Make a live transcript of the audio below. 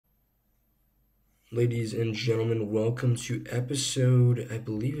Ladies and gentlemen, welcome to episode, I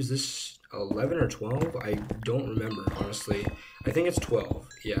believe, is this 11 or 12? I don't remember, honestly. I think it's 12.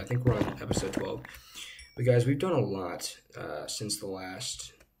 Yeah, I think we're on episode 12. But guys, we've done a lot since the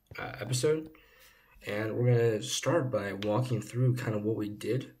last episode. And we're going to start by walking through kind of what we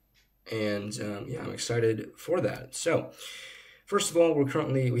did. And yeah, I'm excited for that. So, first of all,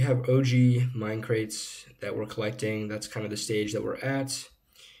 we have OG mine crates that we're collecting. That's kind of the stage that we're at.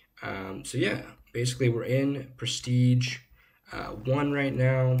 So yeah, basically we're in Prestige 1 right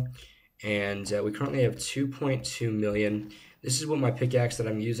now, and we currently have 2.2 million. This is what my pickaxe that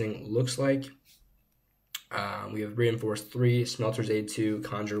I'm using looks like. We have Reinforced 3, Smelter's Aid 2,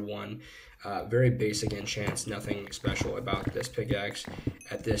 Conjure 1. Very basic enchants, nothing special about this pickaxe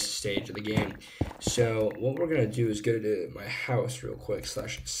at this stage of the game. So what we're going to do is go to my house real quick,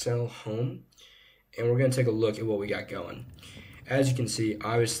 /sell home, and we're going to take a look at what we got going. As you can see,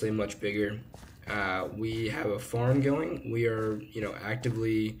 obviously much bigger. We have a farm going. We are,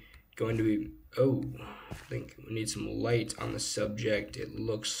 actively going to be, I think we need some light on the subject, it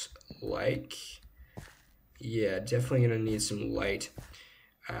looks like. Yeah, definitely going to need some light.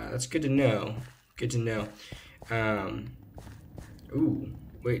 That's good to know. Good to know.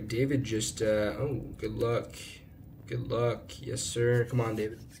 Wait, David just, good luck. Good luck. Yes, sir. Come on,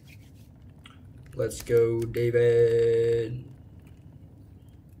 David. Let's go, David.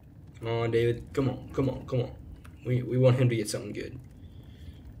 Come on, David. Come on. We want him to get something good.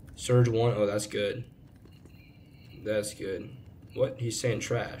 Surge 1. Oh, that's good. That's good. What? He's saying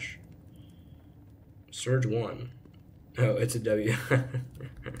trash. Surge 1. Oh, it's a W.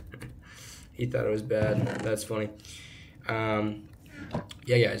 He thought it was bad. That's funny. Yeah,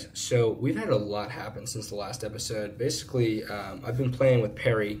 guys. So we've had a lot happen since the last episode. Basically, I've been playing with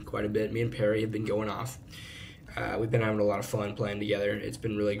Perry quite a bit. Me and Perry have been going off. We've been having a lot of fun playing together. It's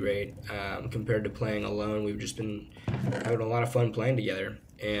been really great. Compared to playing alone, we've just been having a lot of fun playing together.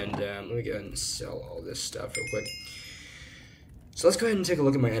 And let me go ahead and sell all this stuff real quick. So let's go ahead and take a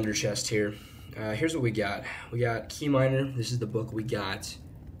look at my ender chest here. Here's what we got. We got Key Miner. This is the book we got.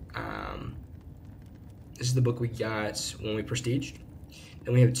 This is the book we got when we prestiged.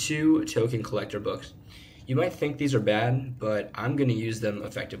 Then we have 2 token collector books. You might think these are bad, but I'm going to use them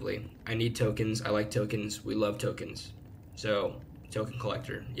effectively. I need tokens. I like tokens. We love tokens. So, token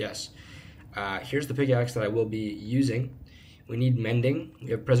collector, yes. Here's the pickaxe that I will be using. We need mending.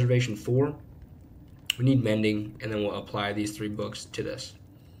 We have preservation 4. We need mending, and then we'll apply these 3 books to this.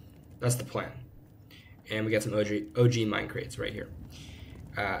 That's the plan. And we got some OG mine crates right here.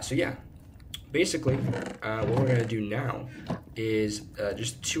 So yeah, basically, what we're going to do now is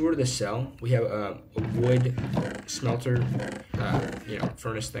just tour the cell. We have a wood smelter,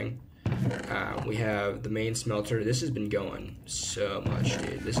 furnace thing. We have the main smelter. This has been going so much,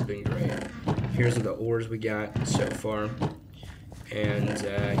 dude. This has been great. Here's the ores we got so far. And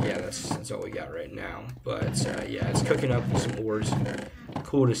yeah, that's all we got right now. But yeah, it's cooking up with some ores.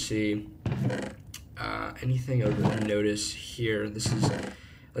 Cool to see. Anything of notice here? This is,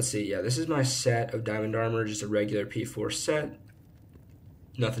 let's see, yeah, this is my set of diamond armor, just a regular P4 set.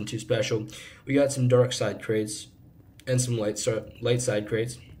 Nothing too special. We got some dark side crates and some light side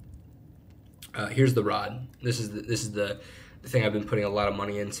crates. Here's the rod. This is the thing I've been putting a lot of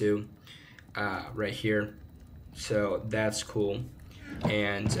money into right here. So that's cool.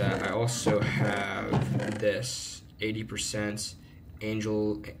 And I also have this 80%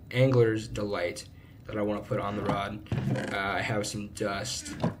 Angler's Delight that I want to put on the rod. I have some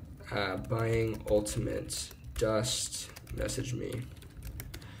dust. Buying ultimate dust. Message me.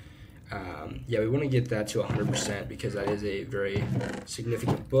 Yeah, we want to get that to 100% because that is a very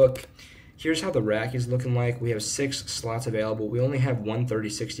significant book. Here's how the rack is looking like. We have 6 slots available. We only have 1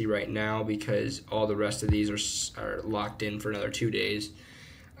 3060 right now because all the rest of these are locked in for another 2 days,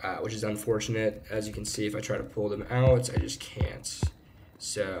 which is unfortunate. As you can see, if I try to pull them out, I just can't.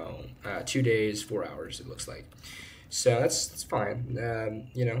 So 2 days, 4 hours, it looks like. So that's fine.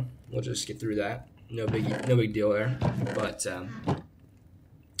 We'll just get through that. No big deal there. But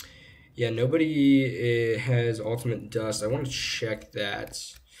yeah, nobody has ultimate dust. I want to check that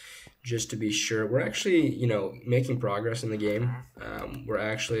just to be sure. We're actually, making progress in the game. We're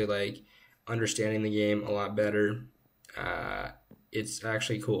actually like understanding the game a lot better. It's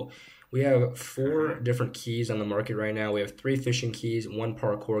actually cool. We have 4 different keys on the market right now. We have 3 fishing keys, 1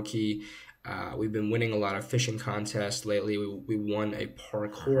 parkour key. We've been winning a lot of fishing contests lately. We won a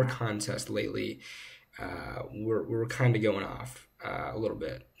parkour contest lately. We're kind of going off a little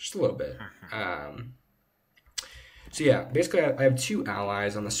bit, just a little bit. So yeah, basically I have 2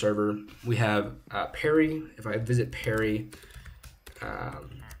 allies on the server. We have Perry. If I visit Perry,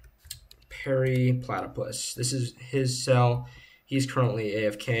 Hairy Platypus. This is his cell. He's currently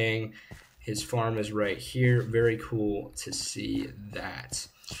AFKing. His farm is right here. Very cool to see that.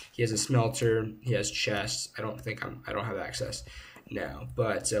 He has a smelter. He has chests. I don't have access now,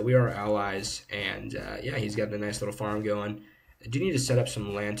 but we are allies, and yeah, he's got a nice little farm going. I do need to set up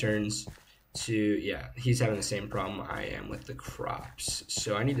some lanterns yeah, he's having the same problem I am with the crops,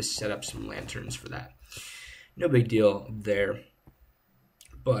 so I need to set up some lanterns for that. No big deal there.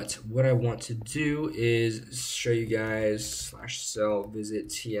 But what I want to do is show you guys /cell visit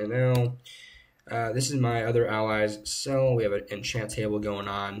TNL. This is my other allies cell. We have an enchant table going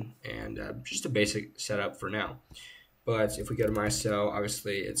on, and just a basic setup for now. But if we go to my cell,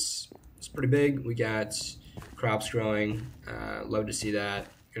 obviously it's pretty big. We got crops growing. Love to see that.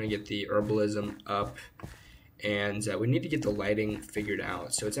 Gonna get the herbalism up, and we need to get the lighting figured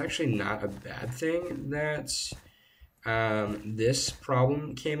out. So it's actually not a bad thing that this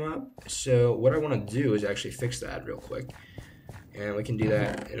problem came up. So what I want to do is actually fix that real quick, and we can do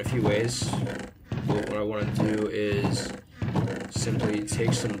that in a few ways. What I want to do is simply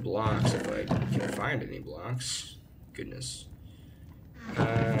take some blocks, if I can find any blocks. Goodness.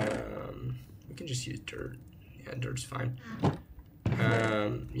 We can just use dirt. Yeah, dirt's fine.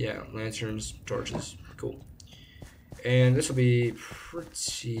 Yeah, lanterns, torches, cool. And this will be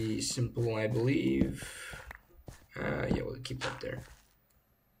pretty simple, I believe. Yeah, we'll keep that there.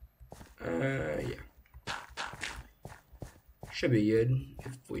 Yeah. Should be good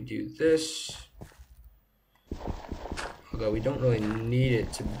if we do this. Although we don't really need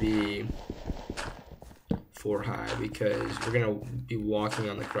it to be 4 high because we're gonna be walking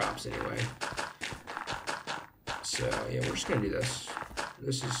on the crops anyway. So yeah, we're just gonna do this.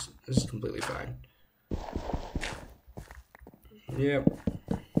 This is completely fine. Yep.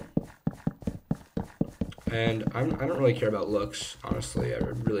 And I don't really care about looks, honestly. I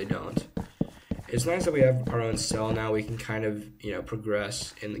really don't. It's nice that we have our own cell now. We can kind of, you know,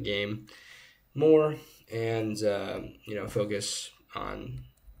 progress in the game more and you know, focus on,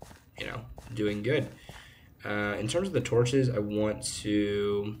 you know, doing good. In terms of the torches, I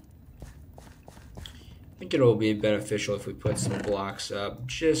think it'll be beneficial if we put some blocks up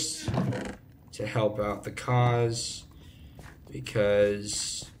just to help out the cause,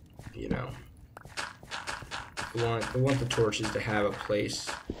 because, you know, we want the torches to have a place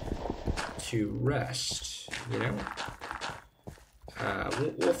to rest, you know.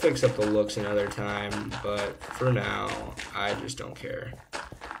 We'll fix up the looks another time, but for now, I just don't care.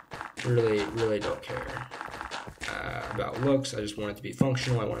 Really don't care about looks. I just want it to be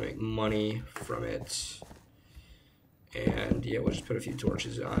functional. I want to make money from it. And yeah, we'll just put a few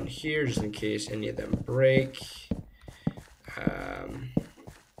torches on here just in case any of them break.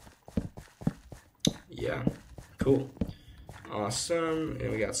 Yeah, cool. Awesome.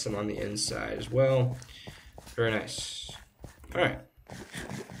 And we got some on the inside as well. Very nice. All right.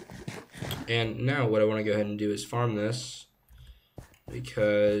 And now what I want to go ahead and do is farm this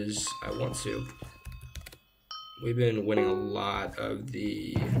because I want to. We've been winning a lot of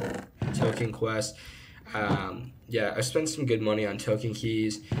the token quests. Yeah, I spent some good money on token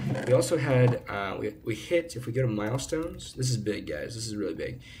keys. We also had, we hit, if we go to milestones, this is big, guys. This is really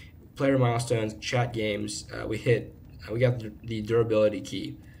big. Player milestones, chat games, we got the durability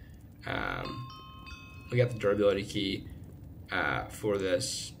key. We got the durability key for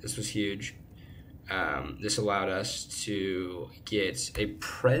this. This was huge. This allowed us to get a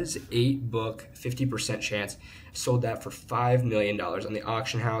Prez 8 book, 50% chance. Sold that for $5 million on the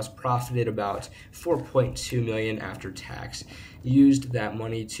auction house. Profited about $4.2 million after tax. Used that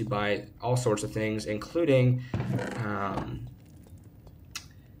money to buy all sorts of things, including,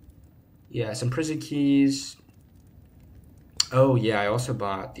 yeah, some prison keys. Oh yeah, I also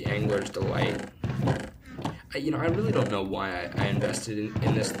bought the Angler's Delight. You know, I really don't know why I invested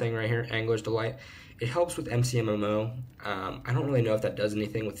in this thing right here, Angler's Delight. It helps with MCMMO. I don't really know if that does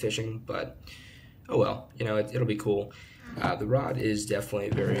anything with fishing, but oh well, you know, it'll be cool. The rod is definitely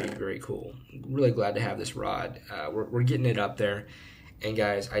very cool. Really glad to have this rod. We're getting it up there. And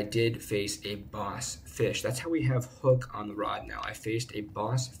guys, I did face a boss fish. That's how we have hook on the rod now. I faced a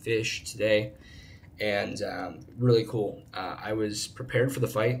boss fish today. And really cool. I was prepared for the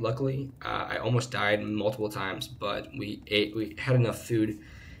fight, luckily. I almost died multiple times, but we had enough food.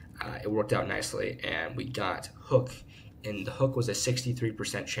 It worked out nicely, and we got hook. And the hook was a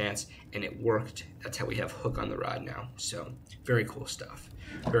 63% chance, and it worked. That's how we have hook on the rod now. So very cool stuff.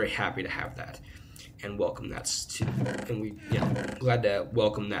 Very happy to have that, and welcome that to. And we, you know, glad to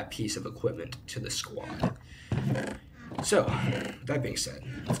welcome that piece of equipment to the squad. So, that being said,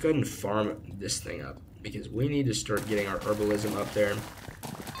 let's go ahead and farm this thing up because we need to start getting our herbalism up there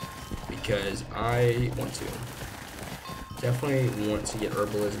because I want to. Definitely want to get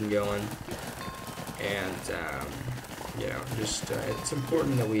herbalism going, and you know, just it's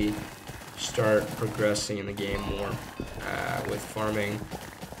important that we start progressing in the game more with farming.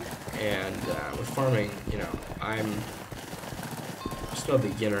 And with farming, you know, I'm still a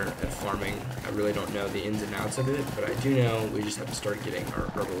beginner at farming. I really don't know the ins and outs of it, but I do know we just have to start getting our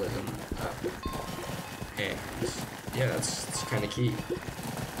herbalism up. And yeah, that's kind of key.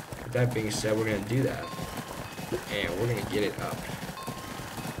 With that being said, we're going to do that. And we're going to get it up.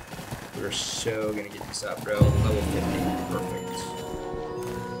 We're so going to get this up, bro. Level 50. Perfect.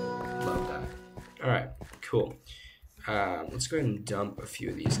 Love that. Alright, cool. Let's go ahead and dump a few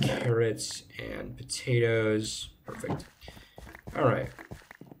of these carrots and potatoes. Perfect. Alright.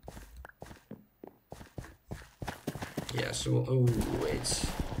 Yeah, so, oh, wait.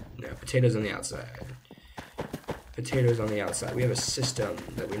 No, potatoes on the outside. Potatoes on the outside. We have a system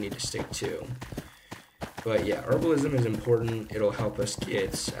that we need to stick to. But yeah, herbalism is important. It'll help us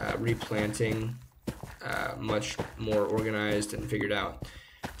get replanting much more organized and figured out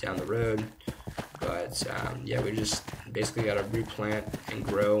down the road. But yeah, we just basically got to replant and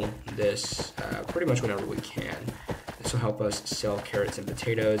grow this pretty much whenever we can. This will help us sell carrots and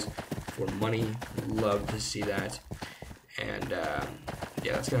potatoes for money. Love to see that. And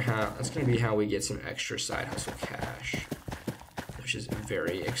yeah, that's gonna be how we get some extra side hustle cash, which is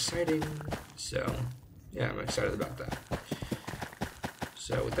very exciting. So yeah, I'm excited about that.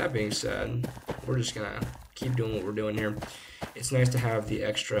 So with that being said, we're just gonna keep doing what we're doing here. It's nice to have the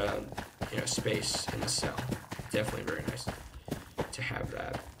extra, you know, space in the cell. Definitely very nice to have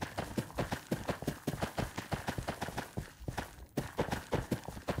that.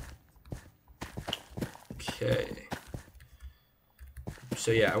 Okay.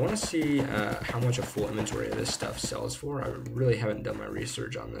 So yeah, I want to see how much a full inventory of this stuff sells for. I really haven't done my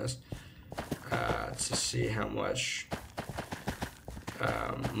research on this to see how much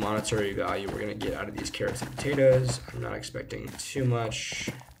monetary value we're going to get out of these carrots and potatoes. I'm not expecting too much,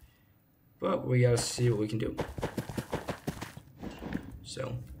 but we got to see what we can do.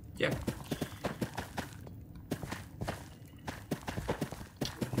 So yeah.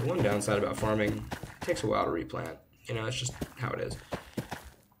 The one downside about farming, it takes a while to replant. You know, it's just how it is.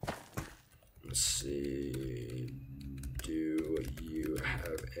 Let's see. Do you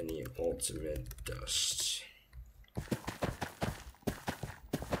have any ultimate dust?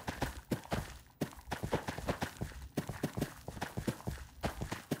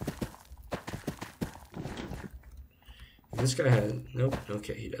 This guy has, nope,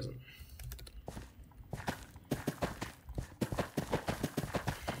 okay, he doesn't.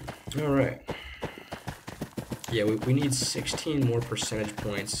 Alright. Yeah, we need 16 more percentage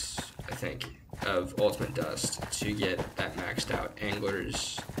points, I think, of ultimate dust to get that maxed out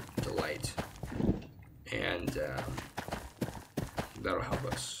Angler's Delight. And that'll help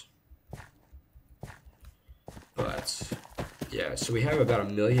us. But yeah, so we have about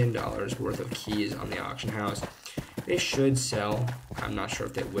 $1 million worth of keys on the auction house. They should sell. I'm not sure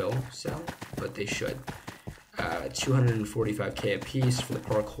if they will sell, but they should. 245k a piece for the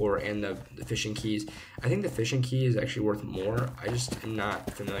parkour and the fishing keys. I think the fishing key is actually worth more. I just am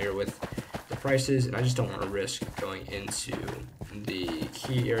not familiar with the prices, and I just don't want to risk going into the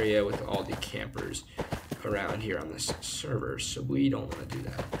key area with all the campers around here on this server. So we don't want to do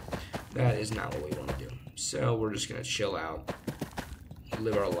that. That is not what we want to do. So we're just going to chill out,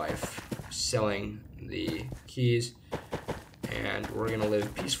 live our life, selling the keys, and we're going to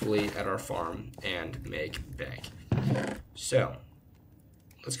live peacefully at our farm and make bank. So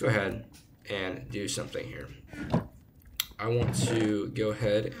let's go ahead and do something here. I want to go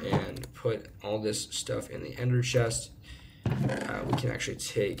ahead and put all this stuff in the ender chest. We can actually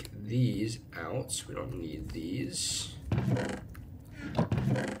take these out. We don't need these.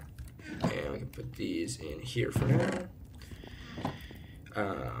 And we can put these in here for now.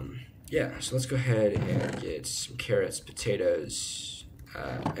 Yeah, so let's go ahead and get some carrots, potatoes,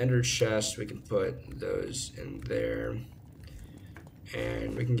 ender chest. We can put those in there.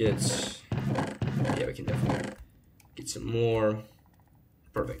 And we can get, yeah, we can definitely get some more.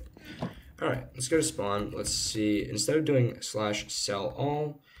 Perfect. All right, let's go to spawn. Let's see, instead of doing /sell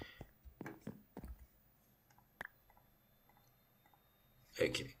all,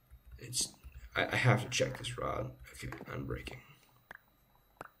 okay, I have to check this rod. Okay, I'm breaking.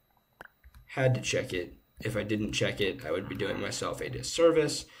 Had to check it. If I didn't check it, I would be doing myself a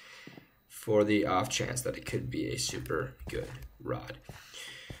disservice for the off chance that it could be a super good rod.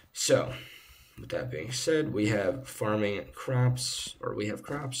 So, with that being said, we have farming crops, or we have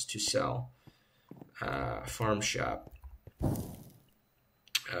crops to sell. Farm shop.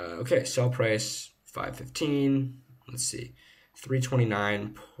 Okay, sell price $5.15. Let's see,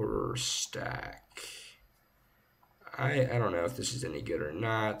 $3.29 per stack. I don't know if this is any good or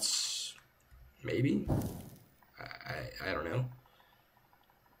not. Maybe. I don't know.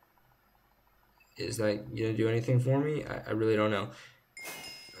 Is that gonna do anything for me? I really don't know.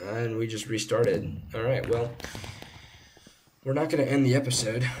 And we just restarted. All right, well, we're not going to end the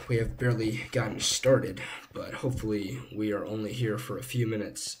episode. We have barely gotten started, but hopefully we are only here for a few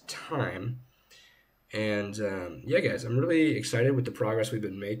minutes time. And yeah, guys, I'm really excited with the progress we've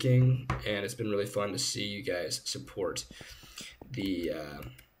been making, and it's been really fun to see you guys support the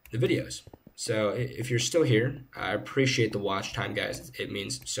videos. So if you're still here, I appreciate the watch time, guys. It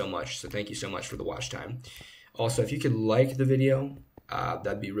means so much. So thank you so much for the watch time. Also, if you could like the video,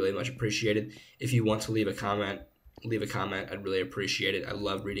 that'd be really much appreciated. If you want to leave a comment, I'd really appreciate it. I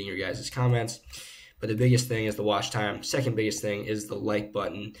love reading your guys' comments. But the biggest thing is the watch time. Second biggest thing is the like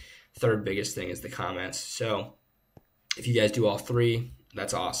button. Third biggest thing is the comments. So if you guys do all three,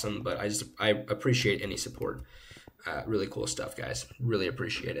 that's awesome. But I appreciate any support. Really cool stuff, guys. Really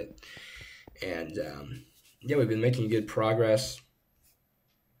appreciate it. And yeah, we've been making good progress.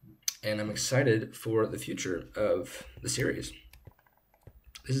 And I'm excited for the future of the series.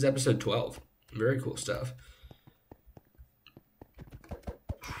 This is episode 12. Very cool stuff.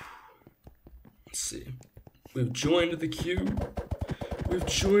 Let's see. We've joined the queue. We've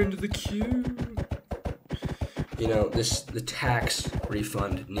joined the queue. You know, the tax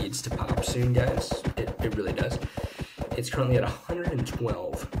refund needs to pop soon, guys. It really does. It's currently at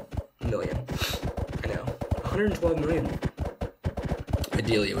 112 million. I know. 112 million.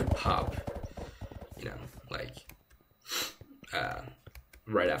 Ideally, it would pop, you know, like,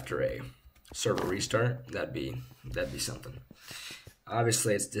 right after a server restart. That'd be something.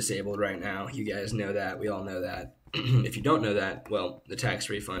 Obviously, it's disabled right now. You guys know that. We all know that. If you don't know that, well, the tax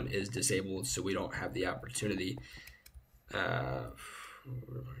refund is disabled, so we don't have the opportunity.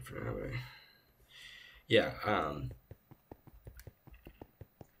 Yeah.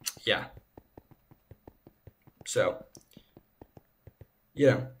 Yeah. So, you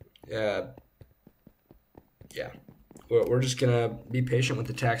know, yeah. We're just going to be patient with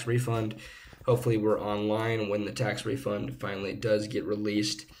the tax refund. Hopefully we're online when the tax refund finally does get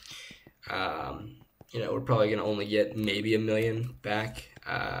released. You know, we're probably going to only get maybe $1 million back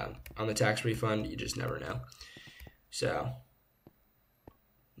on the tax refund. You just never know. So,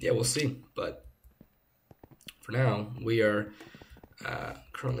 yeah, we'll see. But for now, we are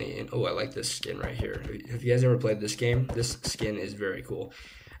currently in... Oh, I like this skin right here. Have you guys ever played this game? This skin is very cool.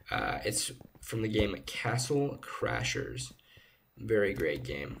 It's from the game Castle Crashers. Very great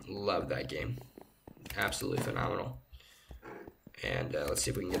game. Love that game. Absolutely phenomenal. And let's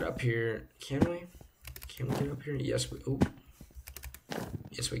see if we can get up here. Can we? Can we get up here? Yes, we... Oh.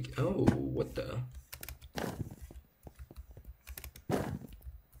 Yes, we... Oh, what the...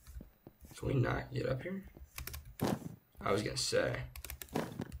 Can we not get up here? I was gonna say.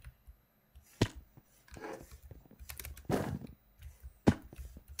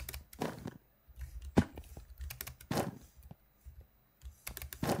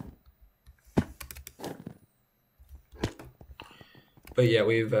 But yeah,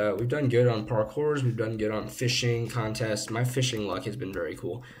 we've done good on parkours. We've done good on fishing contests. My fishing luck has been very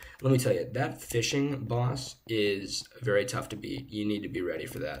cool. Let me tell you, that fishing boss is very tough to beat. You need to be ready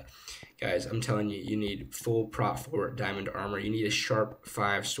for that. Guys, I'm telling you, you need full prop 4 diamond armor. You need a sharp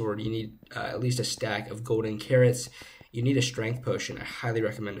 5 sword. You need at least a stack of golden carrots. You need a strength potion. I highly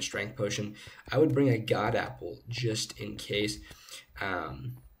recommend a strength potion. I would bring a god apple just in case.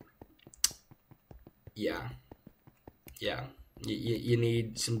 Yeah. You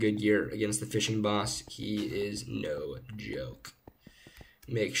need some good gear against the fishing boss. He is no joke.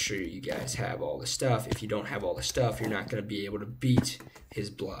 Make sure you guys have all the stuff. If you don't have all the stuff, you're not going to be able to beat his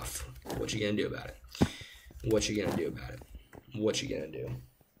bluff. What you going to do about it? What you going to do about it? What you going to do?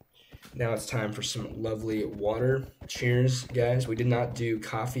 Now it's time for some lovely water. Cheers, guys. We did not do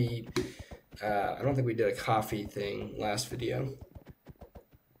coffee. I don't think we did a coffee thing last video.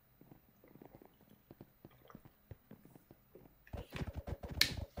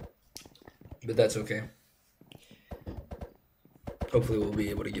 But that's okay. Hopefully we'll be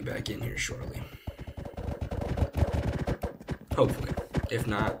able to get back in here shortly. Hopefully. If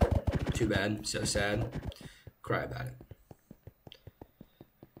not, too bad, so sad. Cry about it.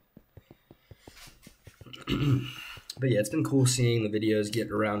 But yeah, it's been cool seeing the videos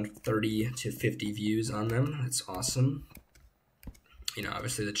get around 30 to 50 views on them. It's awesome. You know,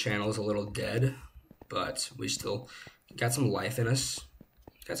 obviously the channel is a little dead, but we still got some life in us.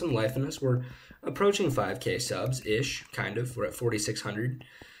 We're approaching 5K subs-ish, kind of. We're at 4,600.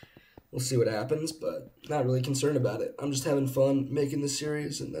 We'll see what happens, but not really concerned about it. I'm just having fun making this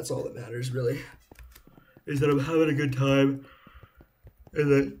series, and that's all that matters, really. Is that I'm having a good time,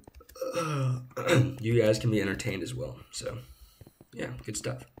 and that you guys can be entertained as well. So, yeah, good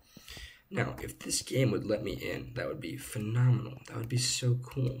stuff. Now, if this game would let me in, that would be phenomenal. That would be so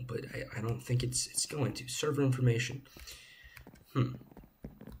cool, but I don't think it's going to. Server information.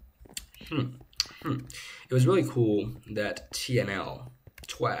 It was really cool that TNL,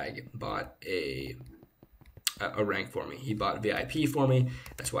 Twag, bought a rank for me. He bought VIP for me.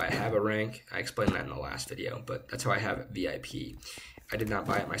 That's why I have a rank. I explained that in the last video, but that's how I have VIP. I did not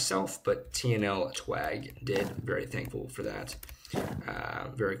buy it myself, but TNL Twag did. Very thankful for that.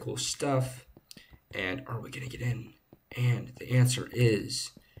 Very cool stuff. And are we going to get in? And the answer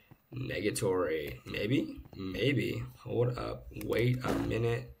is negatory. Maybe? Maybe. Hold up. Wait a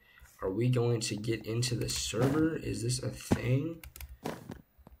minute. Are we going to get into the server? Is this a thing?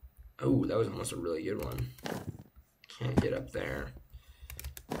 Oh, that was almost a really good one. Can't get up there.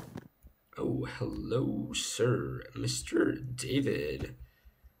 Oh, hello, sir. Mr. David.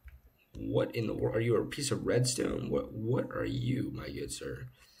 What in the world? Are you a piece of redstone? What are you, my good sir?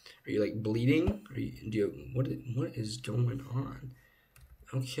 Are you like bleeding? What is going on?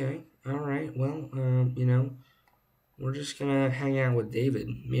 Okay, all right. Well, you know, we're just gonna hang out with David.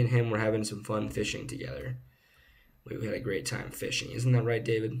 Me and him were having some fun fishing together. We had a great time fishing. Isn't that right,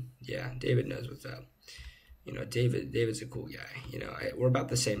 David? Yeah, David knows what's up. You know, David's a cool guy. You know, we're about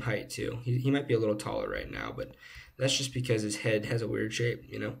the same height too. He might be a little taller right now, but that's just because his head has a weird shape,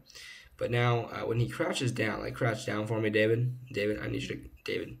 you know. But now, when he crouches down, like crouch down for me, David. David, I need you to,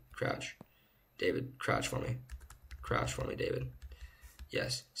 David, crouch. David, crouch for me. Crouch for me, David.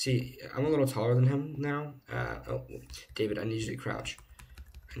 Yes. See, I'm a little taller than him now. Oh, David, I need you to crouch.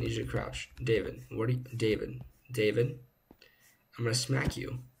 I need you to crouch. David, David, I'm gonna smack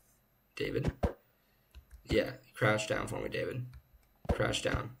you. David. Yeah, crouch down for me, David. Crouch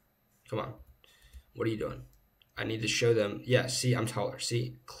down. Come on. What are you doing? I need to show them. Yeah, see, I'm taller.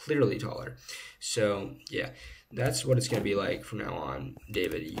 See, clearly taller. So, yeah, that's what it's going to be like from now on,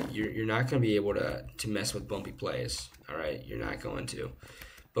 David. You're not going to be able to mess with BumpyPlays, all right? You're not going to.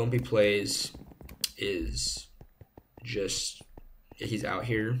 BumpyPlays is just, he's out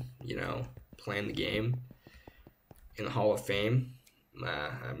here, you know, playing the game in the Hall of Fame.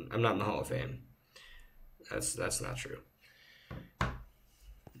 I'm not in the Hall of Fame. That's not true.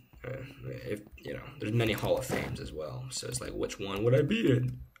 If you know, there's many Hall of Fames as well, so it's like, which one would I be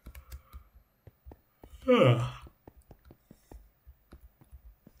in?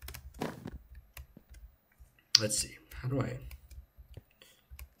 Let's see. How do I?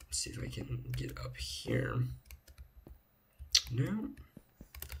 Let's see if I can get up here. No.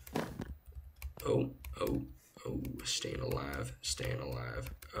 Oh, staying alive.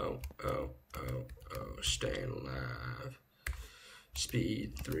 Oh, staying alive.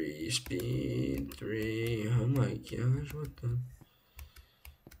 Speed 3. Oh my gosh, what the?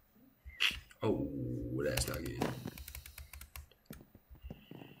 Oh, that's not good.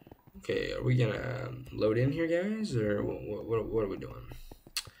 Okay, are we gonna load in here, guys, or what are we doing?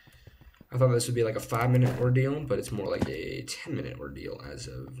 I thought this would be like a 5-minute ordeal, but it's more like a 10-minute ordeal as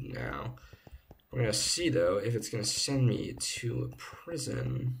of now. We're gonna see though if it's gonna send me to a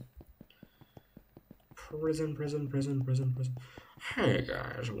prison. Prison. Hey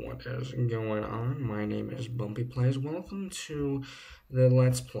guys, what is going on? My name is BumpyPlays. Welcome to the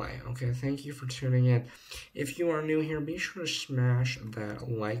Let's Play. Okay, thank you for tuning in. If you are new here, be sure to smash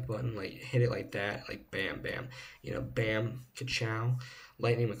that like button, like hit it like that, like bam, bam. You know, bam, ka-chow.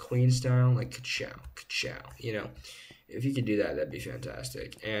 Lightning McQueen style, like ka-chow, ka-chow. You know, if you could do that, that'd be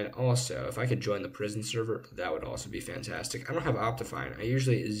fantastic. And also, if I could join the prison server, that would also be fantastic. I don't have Optifine. I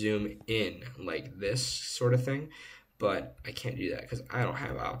usually zoom in like this sort of thing, but I can't do that because I don't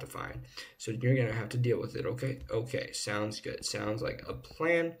have Optifine. So you're going to have to deal with it, okay? Okay, sounds good. Sounds like a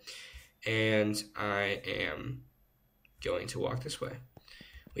plan. And I am going to walk this way.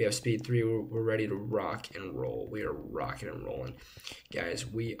 We have speed 3. We're ready to rock and roll. We are rocking and rolling. Guys,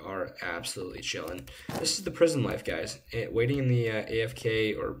 we are absolutely chilling. This is the prison life, guys. Waiting in the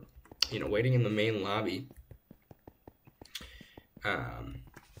AFK or, you know, waiting in the main lobby.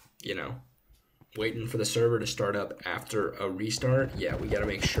 You know, waiting for the server to start up after a restart. Yeah, we got to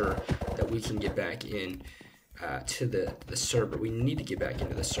make sure that we can get back in to the server. We need to get back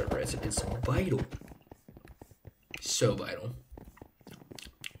into the server. It's vital. So vital.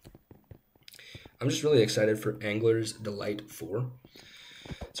 I'm just really excited for Angler's Delight 4.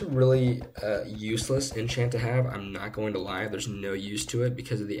 It's It's a really useless enchant to have. I'm not going to lie. There's no use to it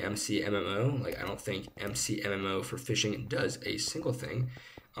because of the MC MMO. Like, I don't think MC MMO for fishing does a single thing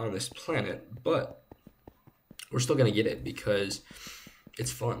on this planet, but we're still going to get it because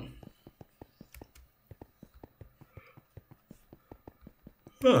it's fun.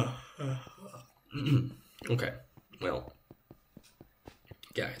 Okay, well,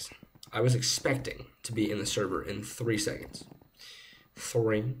 guys, I was expecting to be in the server in 3 seconds.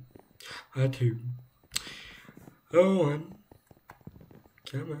 3, 2, 1.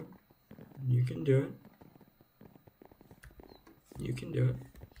 Come on, you can do it. You can do it.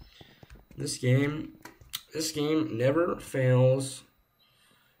 This game never fails.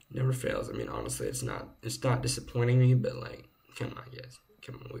 Never fails. I mean, honestly, it's not disappointing me, but like, come on, guys,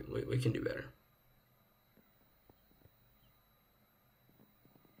 come on, we can do better.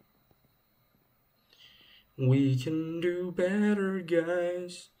 We can do better,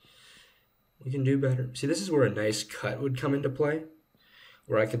 guys. We can do better. See, this is where a nice cut would come into play,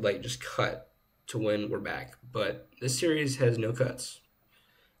 where I could like just cut to when we're back. But this series has no cuts.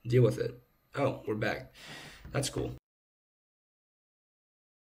 Deal with it. Oh, we're back. That's cool.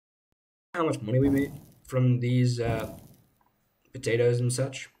 How much money we made from these potatoes and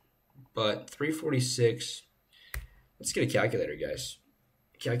such, but 346. Let's get a calculator, guys.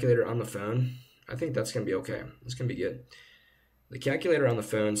 Calculator on the phone. I think that's gonna be okay. It's gonna be good. The calculator on the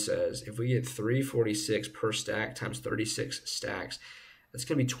phone says if we get 346 per stack times 36 stacks, that's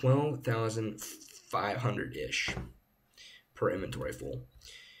gonna be 12,500-ish per inventory full.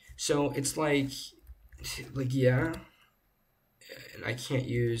 So it's like yeah, and I can't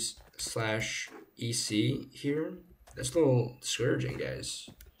use /EC here. That's a little discouraging, guys.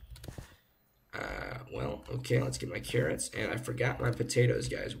 Well, okay, let's get my carrots. And I forgot my potatoes,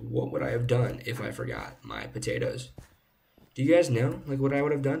 guys. What would I have done if I forgot my potatoes? Do you guys know, like, what I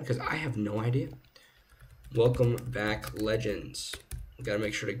would have done? Because I have no idea. Welcome back, legends. We gotta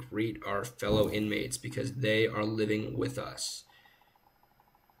make sure to greet our fellow inmates because they are living with us.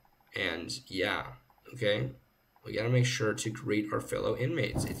 And, yeah, okay? We gotta make sure to greet our fellow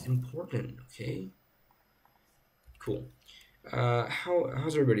inmates. It's important, okay? Cool.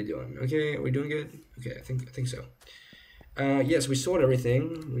 How's everybody doing? Okay, are we doing good? Okay, I think so. Yes, we sold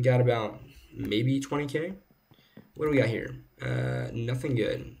everything. We got about maybe 20K. What do we got here? Nothing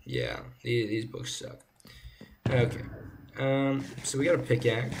good. Yeah, these books suck. Okay. So we got a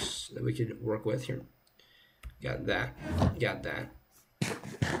pickaxe that we could work with here. Got that. Got that.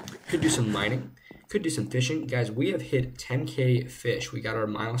 Could do some mining. Could do some fishing. Guys, we have hit 10K fish. We got our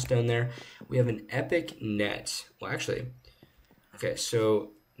milestone there. We have an epic net. Well, actually, okay,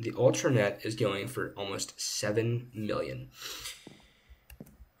 so the ultra net is going for almost 7 million.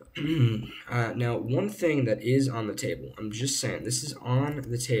 Now, one thing that is on the table, I'm just saying, this is on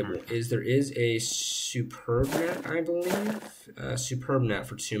the table, is there is a superb net, I believe. Superb net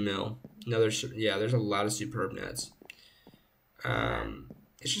for 2 mil. No, there's a lot of superb nets.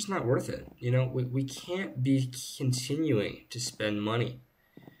 It's just not worth it. You know, we can't be continuing to spend money.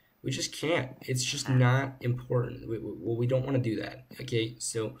 We just can't. It's just not important. We don't want to do that. Okay,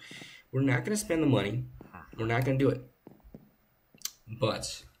 so we're not going to spend the money. We're not going to do it.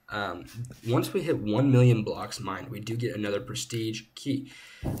 But once we hit 1 million blocks mined, we do get another prestige key.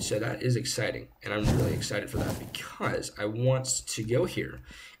 So that is exciting, and I'm really excited for that because I want to go here,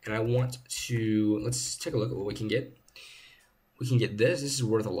 and I want to, let's take a look at what we can get. We can get this. This is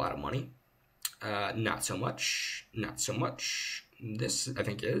worth a lot of money. Not so much. Not so much. This, I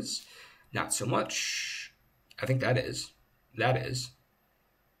think, is. Not so much. I think that is. That is.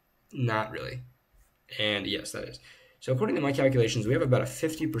 Not really. And yes, that is. So according to my calculations, we have about a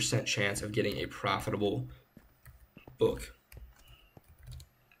 50% chance of getting a profitable book.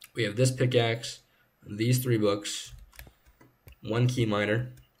 We have this pickaxe, these 3 books, 1 key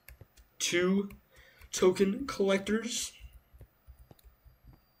miner, 2 token collectors.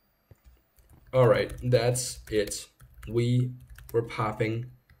 All right, that's it. We're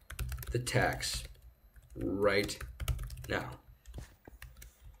popping the tax right now.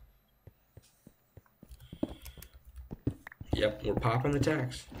 Yep, we're popping the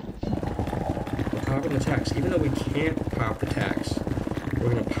tax. We're popping the tax. Even though we can't pop the tax,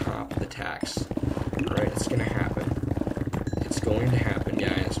 we're going to pop the tax. All right, it's going to happen. It's going to happen,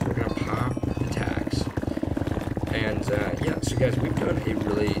 guys. We're going to pop the tax. And, yeah, so, guys, we've done a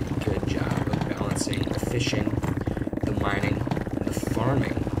really good job of balancing the fishing, the mining, the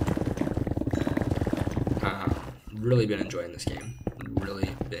farming. Really been enjoying this game.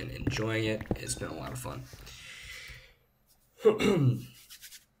 Really been enjoying it. It's been a lot of fun.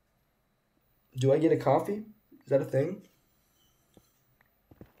 Do I get a coffee? Is that a thing?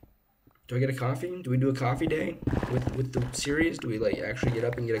 Do I get a coffee? Do we do a coffee day with the series? Do we like actually get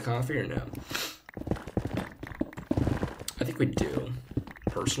up and get a coffee or no? I think we do.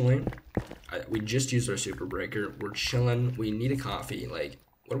 Personally, we just used our super breaker. We're chilling. We need a coffee. Like,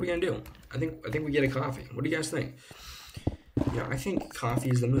 what are we gonna do? I think we get a coffee. What do you guys think? Yeah, I think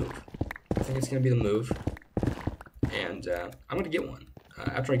coffee is the move. I think it's gonna be the move, and I'm gonna get one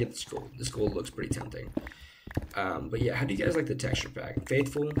after I get the school. The school looks pretty tempting. But yeah, how do you guys like the texture pack?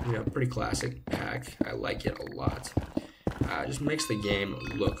 Faithful, you know, pretty classic pack. I like it a lot. Just makes the game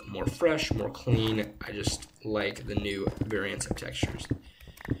look more fresh, more clean. I just like the new variants of textures.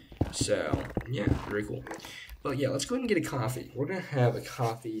 So yeah, very cool. But yeah, let's go ahead and get a coffee. We're gonna have a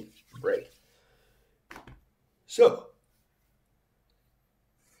coffee break. So,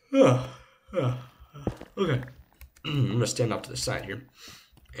 okay. I'm gonna stand off to the side here.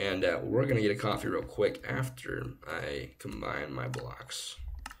 And we're going to get a coffee real quick after I combine my blocks.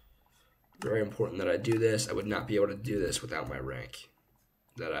 Very important that I do this. I would not be able to do this without my rank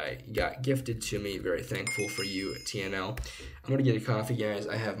that I got gifted to me. Very thankful for you, TNL. I'm going to get a coffee, guys.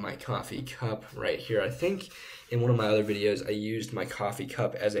 I have my coffee cup right here. I think in one of my other videos, I used my coffee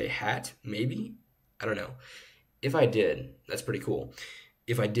cup as a hat, maybe? I don't know. If I did, that's pretty cool.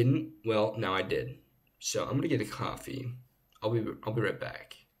 If I didn't, well, now I did. So I'm going to get a coffee. I'll be right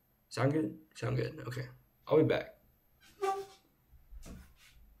back. Sound good? Sound good. Okay. I'll be back.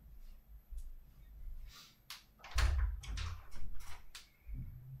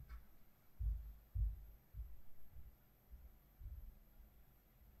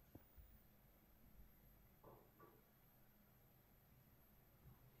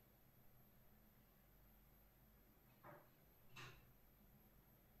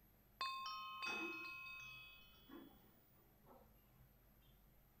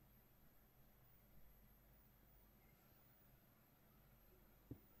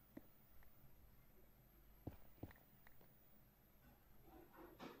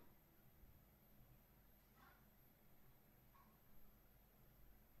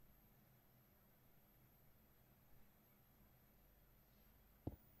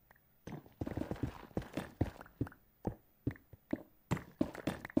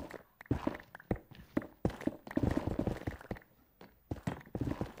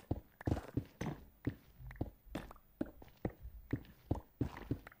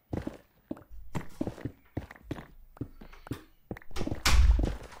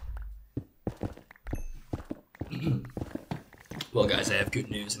 Well, guys, I have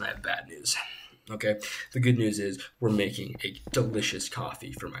good news and I have bad news. Okay, the good news is we're making a delicious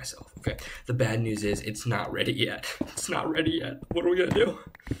coffee for myself. Okay, the bad news is it's not ready yet. It's not ready yet. What are we gonna do?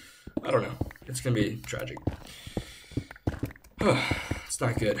 I don't know. It's gonna be tragic. It's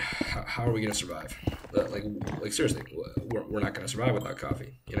not good. How are we gonna survive? Like seriously, we're not gonna survive without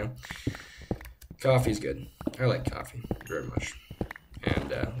coffee. You know, coffee's good. I like coffee very much, and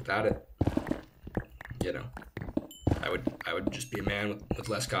without it, you know, I would just be a man with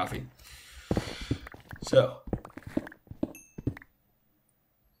less coffee. So,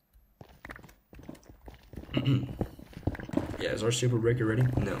 yeah, is our super breaker ready?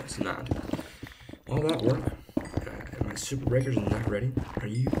 No, it's not. All that work, and my super breaker's not ready? Are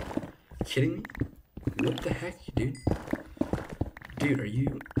you kidding me? What the heck, dude? Dude, are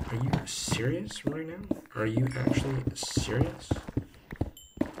you serious right now? Are you actually serious?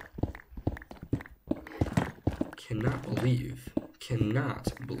 Cannot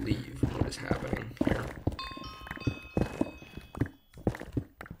believe what is happening here.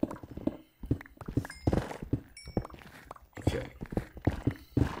 Okay.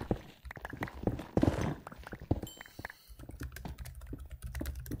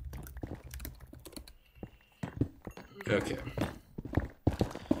 Okay.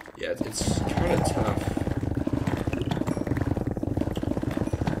 Yeah, it's kind of tough.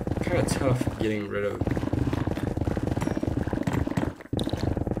 Kind of tough getting rid of.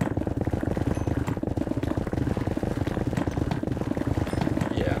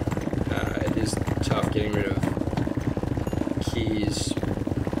 Getting rid of keys.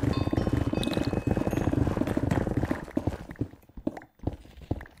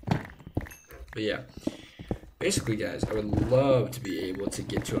 But yeah, basically, guys, I would love to be able to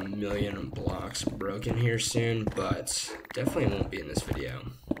get to 1,000,000 blocks broken here soon, but definitely won't be in this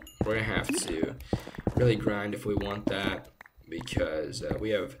video. We're gonna have to really grind if we want that, because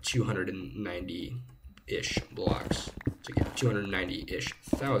we have 290-ish blocks to get 290-ish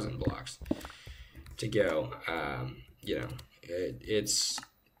thousand blocks to go. You know, it's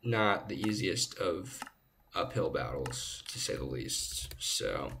not the easiest of uphill battles, to say the least.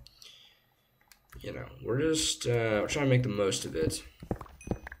 So, you know, we're just we're trying to make the most of it.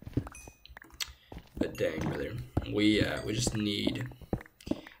 But dang, brother, we just need.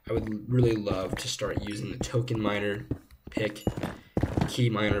 I would really love to start using the token miner pick, key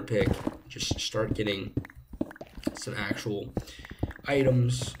miner pick. Just start getting some actual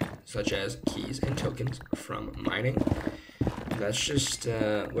items such as keys and tokens from mining. And that's just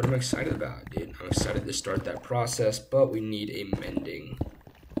what I'm excited about, dude. I'm excited to start that process, but we need a mending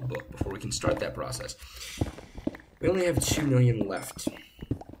book before we can start that process. We only have 2 million left.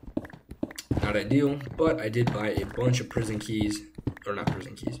 Not ideal, but I did buy a bunch of prison keys, or not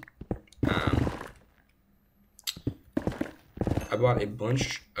prison keys. I bought a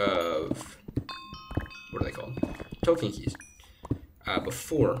bunch of, what are they called? Token keys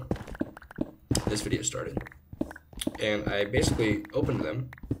before this video started. And I basically opened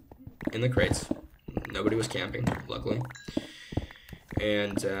them in the crates. Nobody was camping, luckily.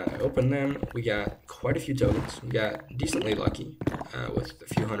 And I opened them. We got quite a few tokens. We got decently lucky with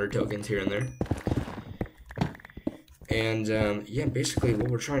a few hundred tokens here and there. And yeah, basically what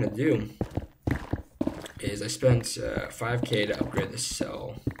we're trying to do is I spent 5K to upgrade the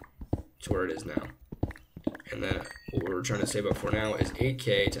cell to where it is now. And then what we're trying to save up for now is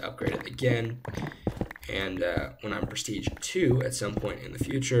 8K to upgrade it again. And when I'm Prestige 2 at some point in the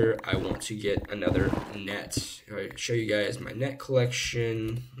future, I want to get another net. I'll show you guys my net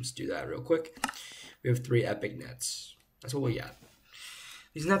collection. Let's do that real quick. We have 3 epic nets. That's what we got.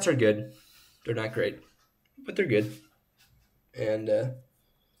 These nets are good. They're not great, but they're good. And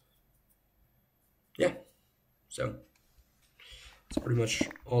yeah, so that's pretty much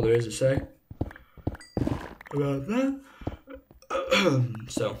all there is to say about that.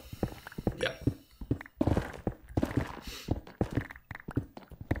 So yeah.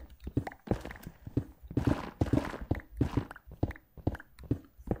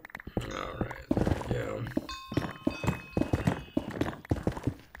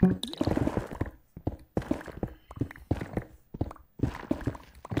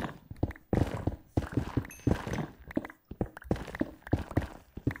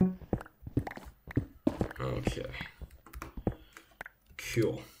 Okay.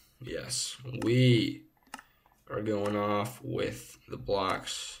 Cool. Yes, we are going off with the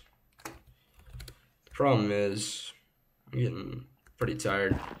blocks. The problem is, I'm getting pretty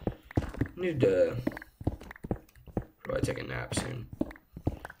tired. I need to probably take a nap soon.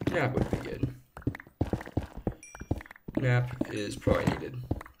 Nap would be good. Nap is probably needed.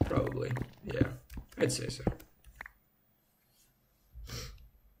 Probably. Yeah, I'd say so.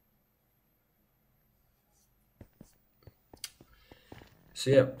 So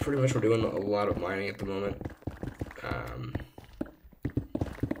yeah, pretty much we're doing a lot of mining at the moment.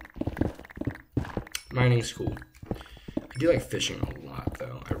 Mining's cool. I do like fishing a lot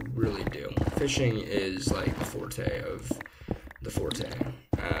though, I really do. Fishing is like the forte of the forte.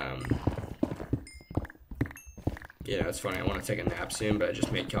 Yeah, it's funny, I want to take a nap soon, but I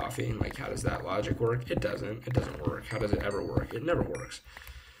just made coffee. Like, how does that logic work? It doesn't work. How does it ever work? It never works.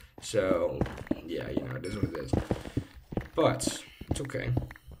 So, yeah, you know, it is what it is. But it's okay.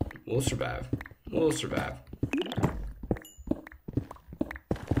 We'll survive. We'll survive.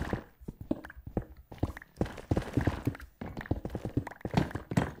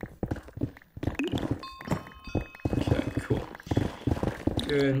 Okay, cool.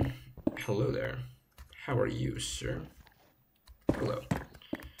 Good. Hello there. How are you, sir? Hello.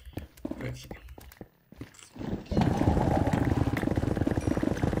 Okay.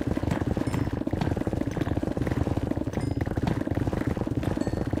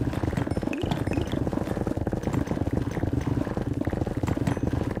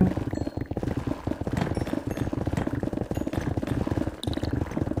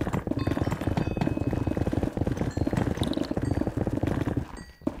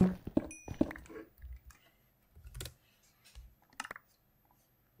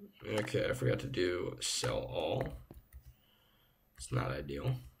 Okay, I forgot to do sell all. It's not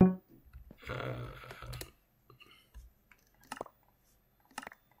ideal.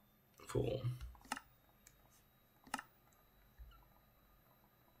 Cool.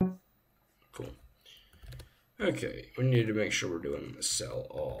 Cool. Okay, we need to make sure we're doing the sell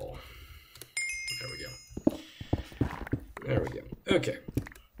all. There we go. There we go. Okay.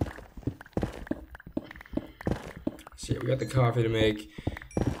 So yeah, we got the coffee to make.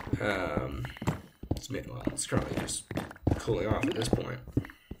 It's currently just cooling off at this point,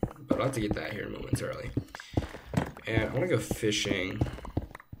 but I'll have to get that here momentarily. And I want to go fishing,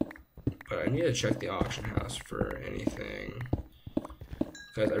 but I need to check the auction house for anything,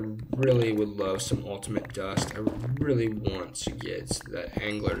 because I really would love some ultimate dust. I really want to get that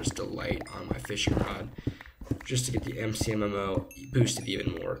Angler's Delight on my fishing rod. just to get the MCMMO boosted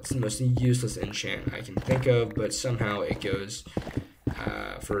even more. It's the most useless enchant I can think of, but somehow it goes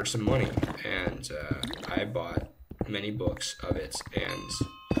for some money, and I bought many books of it, and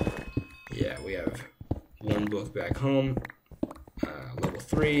yeah, we have one book back home, level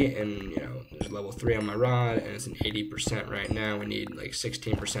 3, and you know, there's level 3 on my rod, and it's an 80% right now. We need like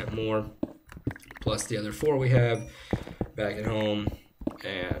 16% more, plus the other 4 we have back at home,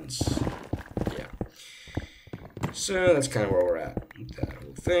 and yeah. So that's kind of where we're at with that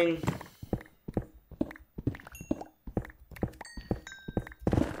whole thing.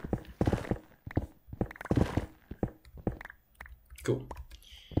 Cool.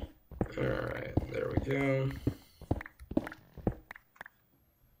 Alright, there we go.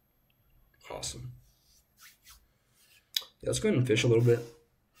 Awesome. Yeah, let's go ahead and fish a little bit.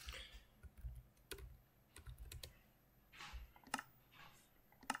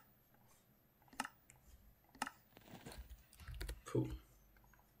 Cool.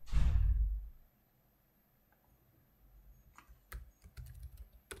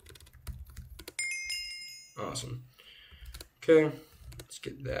 Awesome. Okay, let's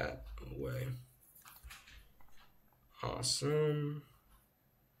get that away. Awesome.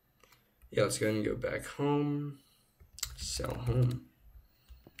 Yeah, let's go ahead and go back home. Sell home.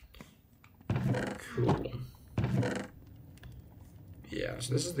 Cool. Yeah,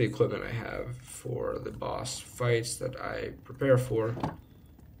 so this is the equipment I have for the boss fights that I prepare for.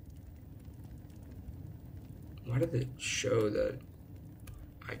 Why did it show that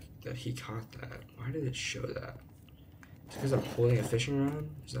that he caught that? Why did it show that? It's because I'm holding a fishing rod?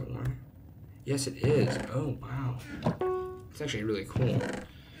 Is that why? Yes, it is. Oh, wow. It's actually really cool.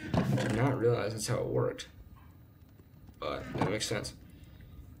 I did not realize that's how it worked. But that makes sense.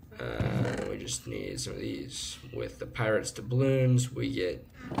 We just need some of these. With the pirates doubloons, we get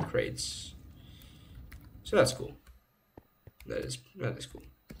crates. So that's cool. That is cool.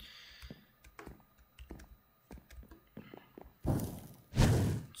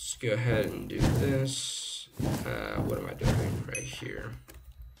 Let's go ahead and do this. What am I doing right here?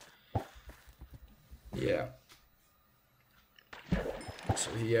 Yeah.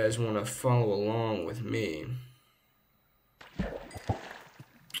 So if you guys want to follow along with me,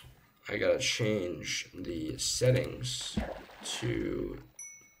 I gotta change the settings to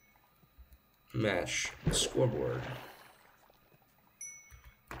match the scoreboard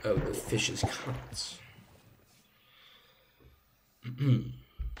of the fish's caught.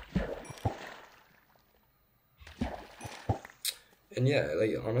 And yeah,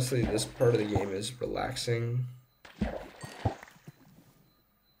 like honestly, this part of the game is relaxing.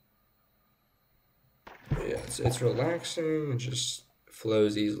 Yeah, it's relaxing. It just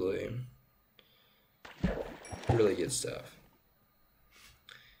flows easily. Really good stuff.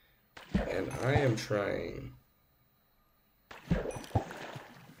 And I am trying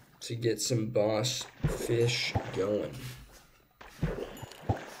to get some boss fish going.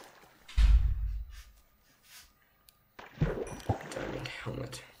 Diamond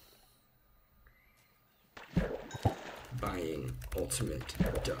helmet. Buying ultimate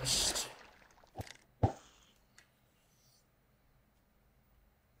dust.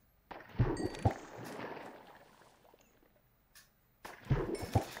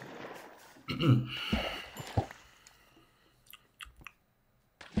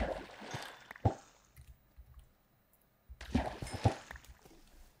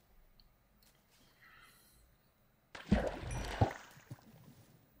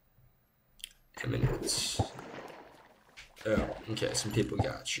 Eminence. Oh, okay, some people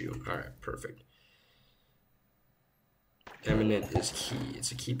got you. Alright, perfect. Eminent is key.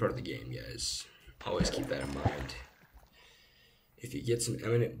 It's a key part of the game, guys. Always keep that in mind. If you get some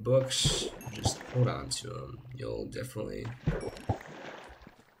eminent books, just hold on to them. You'll definitely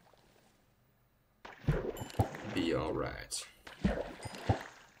be alright.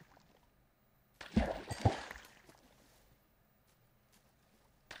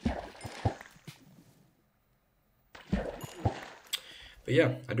 But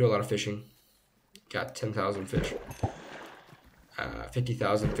yeah, I do a lot of fishing. Got 10,000 fish.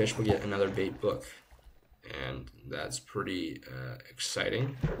 50,000 fish will get another bait book. And that's pretty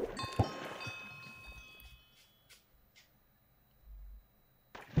exciting.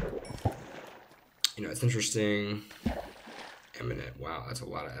 You know, it's interesting. Eminent. Wow, that's a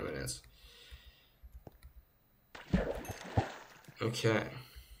lot of eminence. Okay.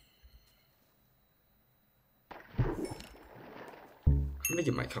 Let me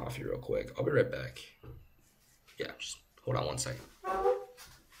get my coffee real quick. I'll be right back. Yeah, just hold on one second.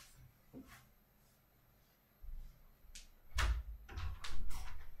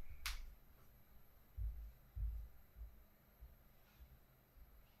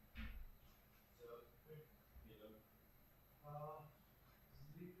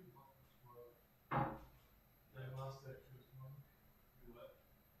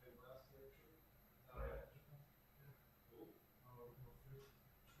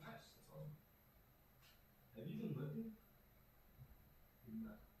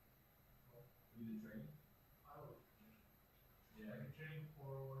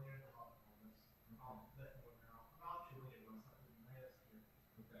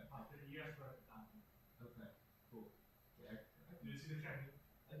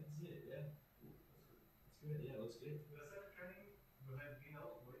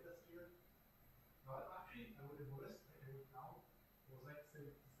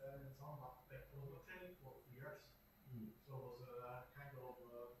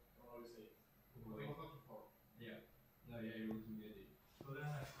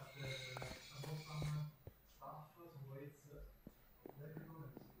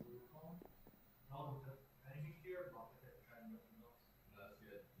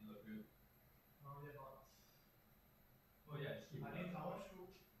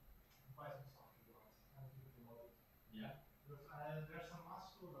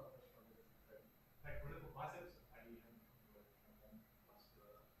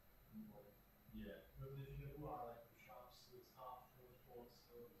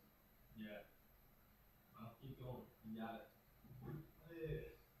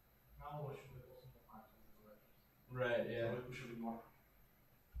 Right, yeah.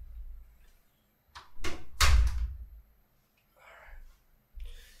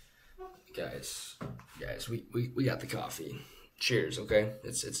 Guys, we got the coffee. Cheers, okay?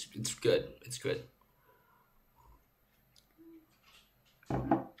 It's good. It's good.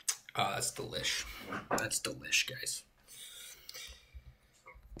 Ah, that's delish. That's delish, guys.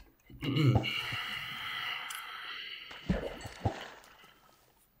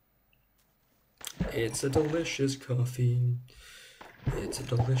 It's a delicious coffee. It's a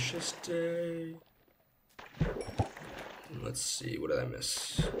delicious day. Let's see, what did I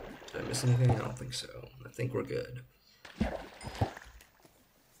miss? Did I miss anything? I don't think so. I think we're good.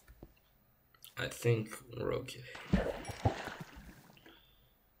 I think we're okay.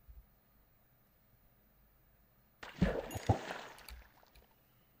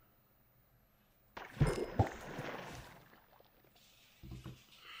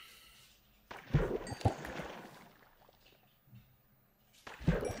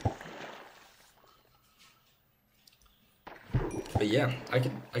 But yeah, I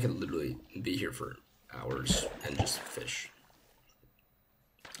could literally be here for hours and just fish.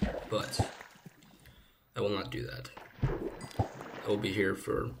 But I will not do that. I will be here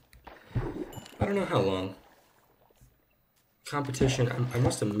for I don't know how long. Competition, I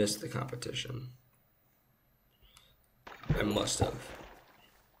must have missed the competition. I must have.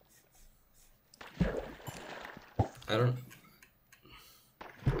 I don't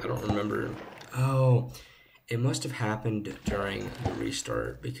remember. Oh, it must have happened during the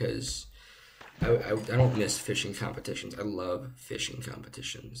restart because I don't miss fishing competitions. I love fishing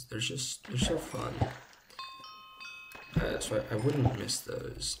competitions. They're so fun. So I wouldn't miss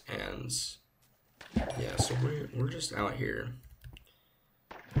those. And yeah, so we're just out here.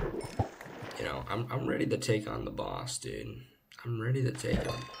 You know, I'm ready to take on the boss, dude. I'm ready to take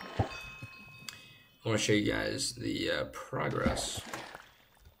him. I want to show you guys the progress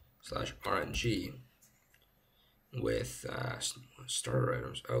 / RNG with starter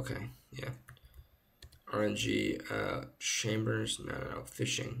items. Okay, yeah. RNG, chambers, no,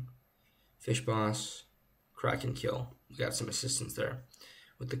 fishing. Fish boss, crack and kill. We got some assistance there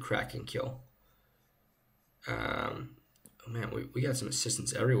with the crack and kill. Oh man, we got some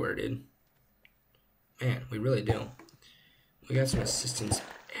assistance everywhere, dude. Man, we really do. We got some assistance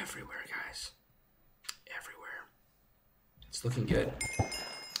everywhere, guys. Everywhere. It's looking good.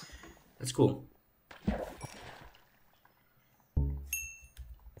 That's cool.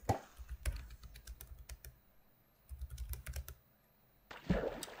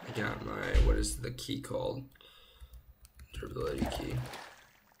 I got my, what is the key called? Durability key.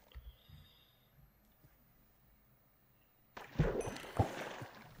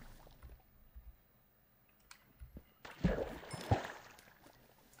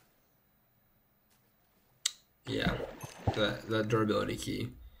 Yeah, that durability key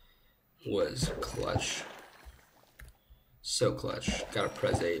was clutch. So clutch. Got a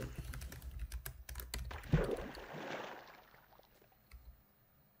Prez 8.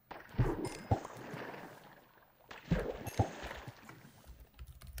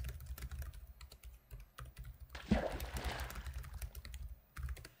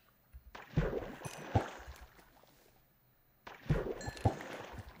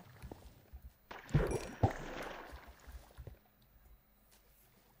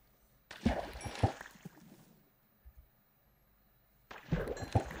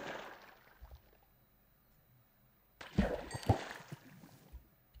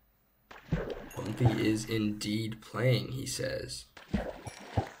 Bumpy is indeed playing, he says.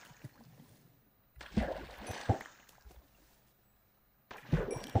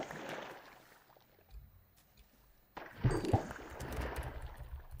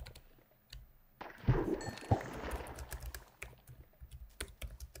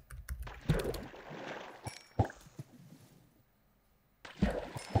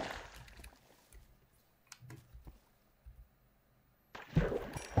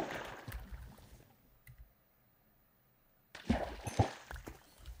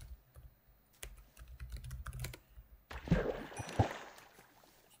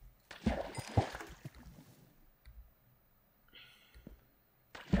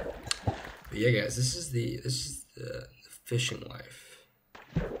 But yeah, guys, this is the fishing life.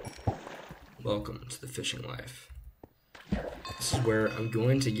 Welcome to the fishing life. This is where I'm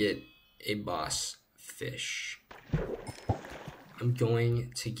going to get a boss fish. I'm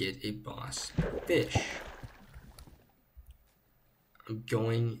going to get a boss fish. I'm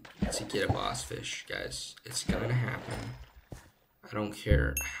going to get a boss fish, guys. It's gonna happen. I don't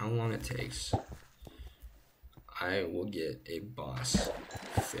care how long it takes. I will get a boss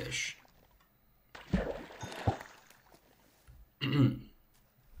fish.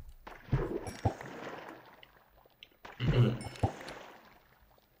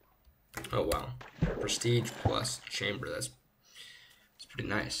 Oh wow, prestige plus chamber. That's pretty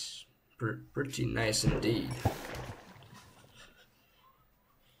nice. Pretty nice indeed.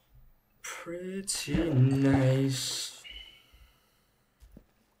 Pretty nice.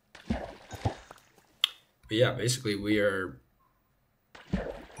 But yeah, basically we are.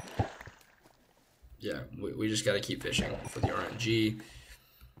 Yeah, we just got to keep fishing for the RNG,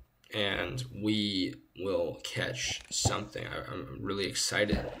 and we will catch something. I'm really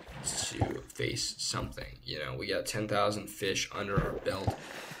excited to face something. You know, we got 10,000 fish under our belt.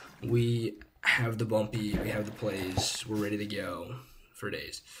 We have the bumpy, we have the plays. We're ready to go for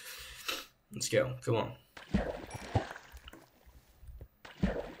days. Let's go. Come on.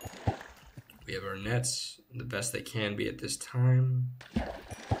 We have our nets, the best they can be at this time.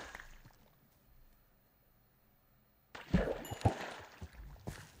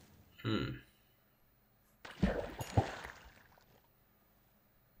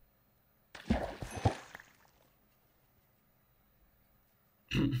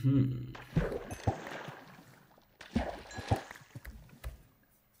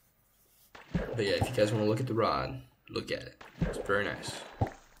 But yeah, if you guys want to look at the rod, look at it. It's very nice.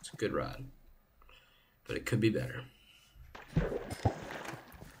 It's a good rod. But it could be better.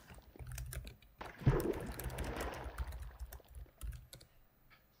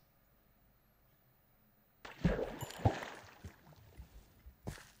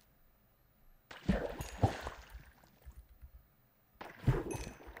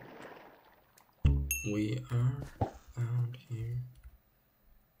 We are out here.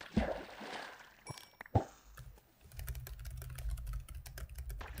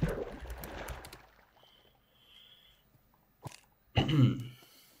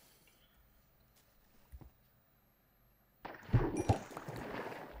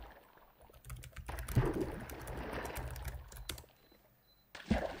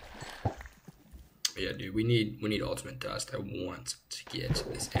 Yeah, dude, we need ultimate dust. I want to get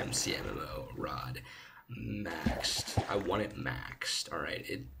this MCMMO rod maxed. I want it maxed. All right,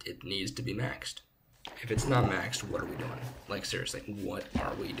 it needs to be maxed. If it's not maxed, what are we doing? Like seriously, what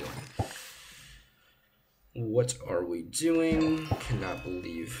are we doing? What are we doing? Cannot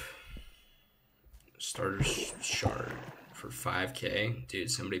believe. Starter shard for 5K.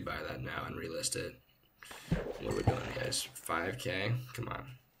 Dude, somebody buy that now and relist it. What are we doing, guys? 5K? Come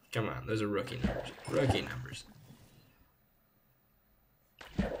on. Come on. Those are rookie numbers. Rookie numbers.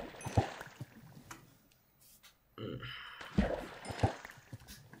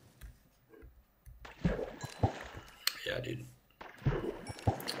 Yeah, dude.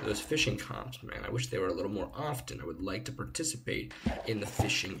 Those fishing comps, man, I wish they were a little more often. I would like to participate in the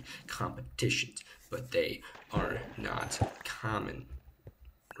fishing competitions, but they are not common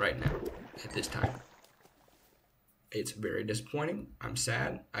right now at this time. It's very disappointing. I'm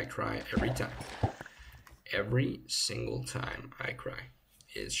sad. I cry every time. Every single time I cry.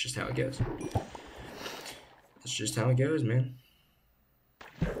 It's just how it goes. It's just how it goes, man.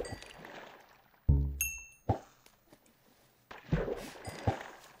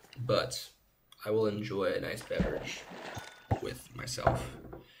 But I will enjoy a nice beverage with myself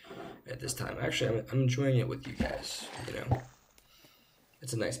at this time. Actually, I'm enjoying it with you guys, you know.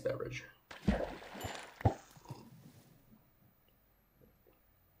 It's a nice beverage.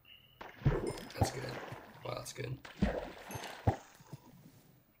 That's good. Wow, that's good.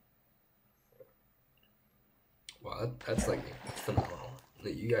 Wow, that's like phenomenal.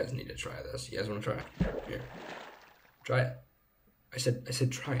 You guys need to try this. You guys want to try it? Here. Try it. I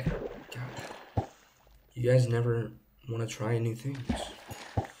said try it. God. You guys never want to try new things.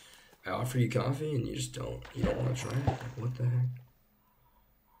 I offer you coffee and you don't want to try it? Like, what the heck?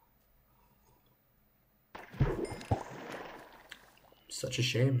 Such a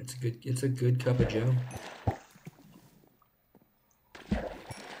shame. It's a good cup of joe.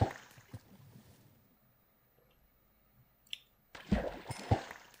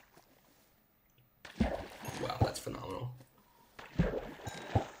 Wow, that's phenomenal.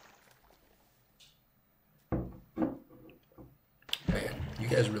 Man, you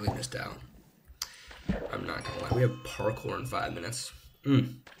guys really missed out. I'm not gonna lie. We have parkour in 5 minutes.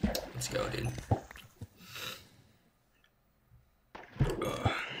 Let's go, dude.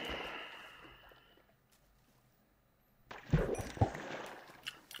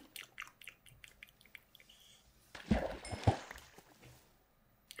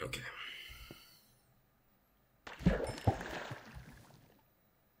 Okay.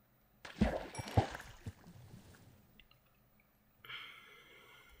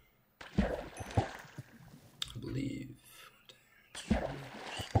 I believe.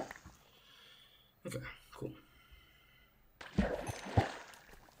 Okay, cool.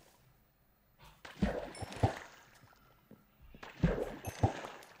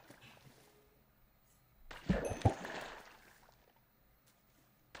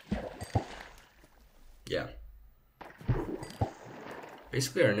 Yeah.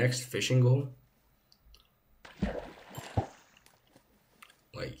 Basically, our next fishing goal,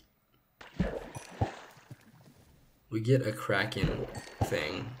 like, we get a Kraken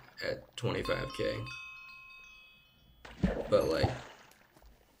thing at 25K, but like,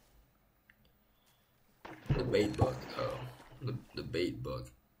 the bait book, the bait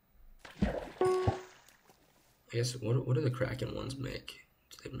book. I guess, what do the Kraken ones make?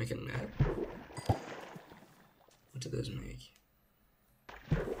 Do they make a net? What do those make?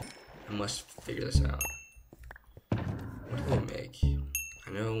 I must figure this out. What do they make?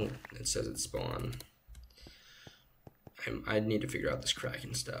 I know it says it's spawn. I need to figure out this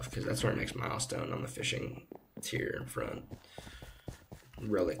Kraken stuff, because that's our next milestone on the fishing tier front.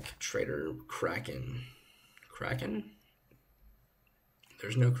 Relic Trader Kraken. Kraken?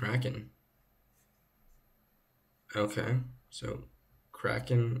 There's no Kraken. Okay, so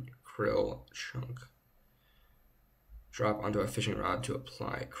Kraken krill chunk. Drop onto a fishing rod to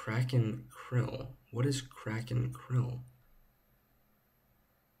apply. Kraken krill. What is Kraken krill?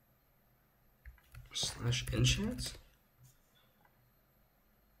 / enchants?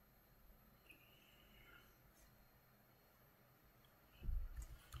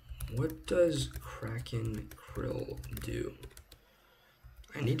 What does Kraken krill do?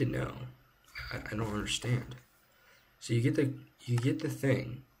 I need to know. I don't understand. So you get the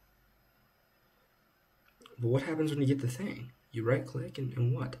thing. But what happens when you get the thing? You right click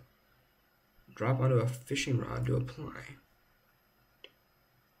and what? Drop onto a fishing rod to apply.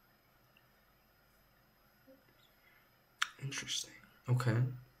 Interesting. Okay.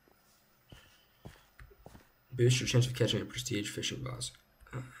 Boost your chance of catching a prestige fishing boss.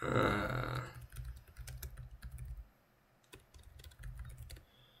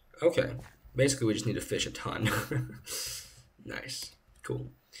 Okay. Basically, we just need to fish a ton. Nice.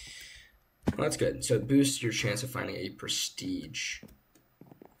 Cool. Well, that's good. So it boosts your chance of finding a prestige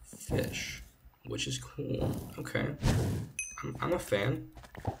fish, which is cool. Okay. I'm a fan.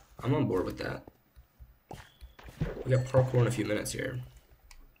 I'm on board with that. We got parkour in a few minutes here.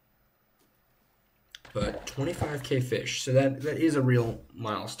 But 25K fish. So that is a real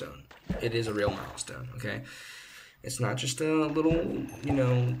milestone. It is a real milestone, okay? It's not just a little,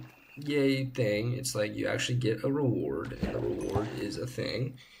 yay thing. It's like you actually get a reward, and the reward is a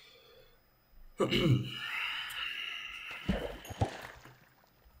thing.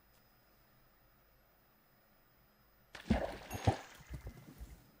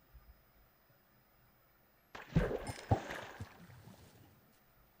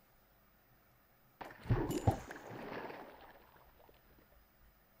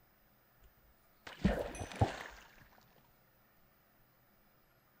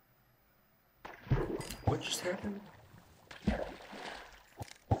 What just happened?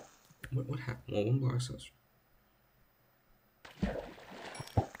 What happened? Well, one block says.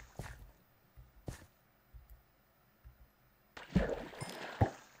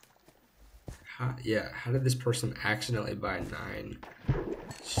 How did this person accidentally buy 9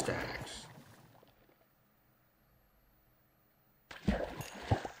 stacks?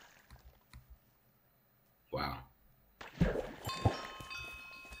 Wow.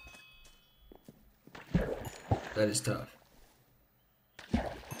 That is tough.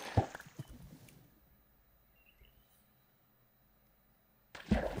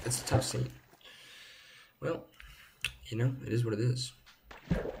 It's a tough scene. Well, it is what it is.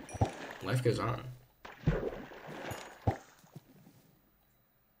 Life goes on.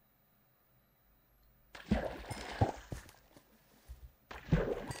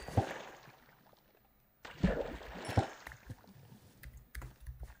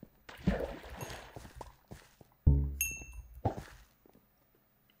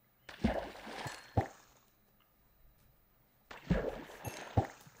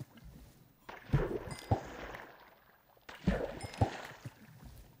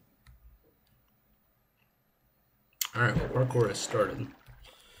 Alright, well, parkour has started.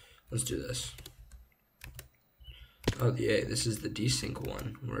 Let's do this. Oh, yeah, this is the desync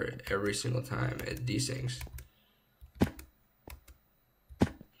one, where every single time it desyncs.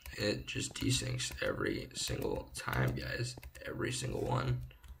 It just desyncs every single time, guys. Every single one.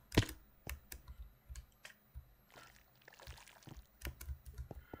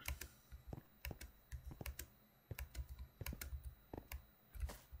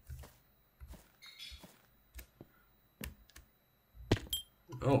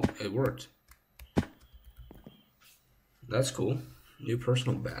 Oh, it worked. That's cool. New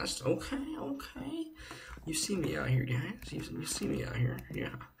personal best. Okay, okay. You see me out here, guys. You see me out here.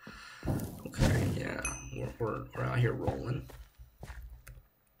 Yeah. Okay, yeah. We're out here rolling.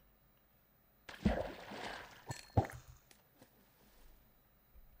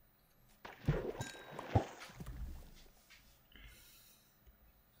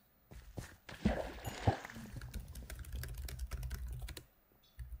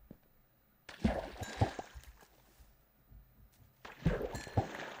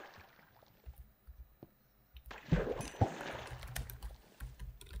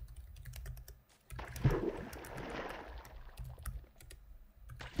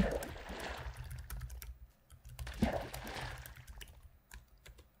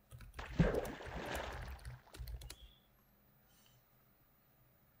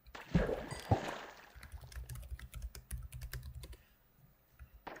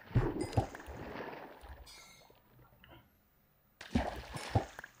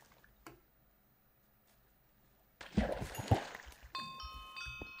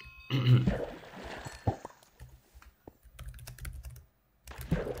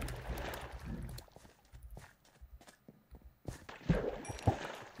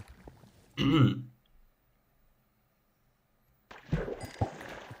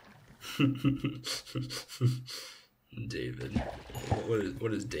 David.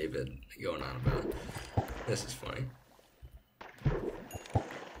 What is David going on about? This is funny.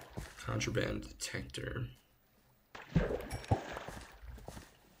 Contraband detector.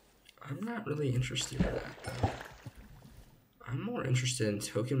 I'm not really interested in that, though. I'm more interested in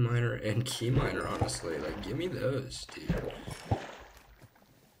token miner and key miner, honestly. Like, give me those, dude.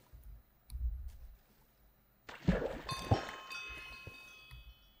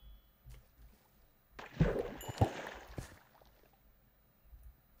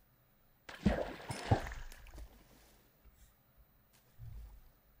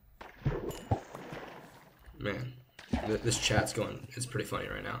 Man, this chat's going, it's pretty funny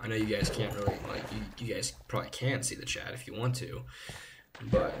right now. I know you guys can't really, like, you guys probably can see the chat if you want to,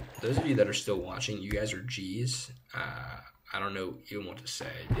 but those of you that are still watching, you guys are G's. I don't know even what to say,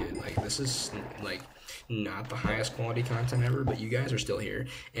 dude. Like, this is, like, not the highest quality content ever, but you guys are still here,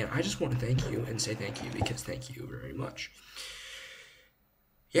 and I just want to thank you and say thank you, because thank you very much.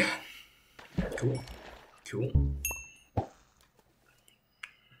 Yeah. Cool. Cool.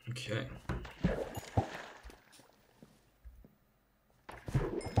 Okay.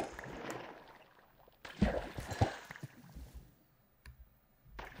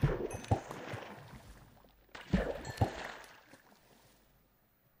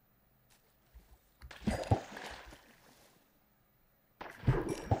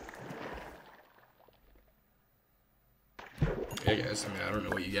 Yeah, guys, I mean, I don't know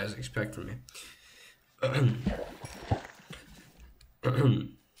what you guys expect from me.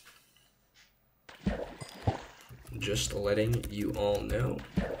 Just letting you all know,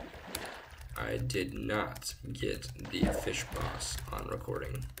 I did not get the fish boss on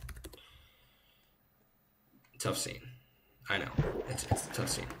recording. Tough scene. I know, it's a tough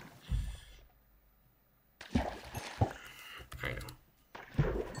scene. I know.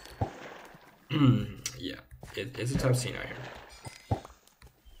 Yeah, it's a tough scene out here.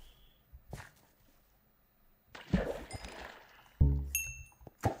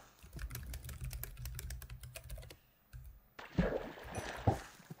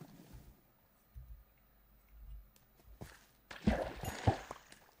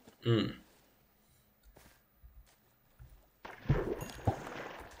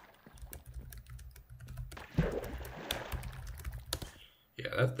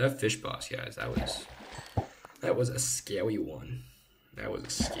 Yeah, that fish boss, guys, that was a scary one. That was a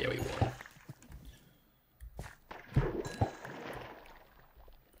scary one.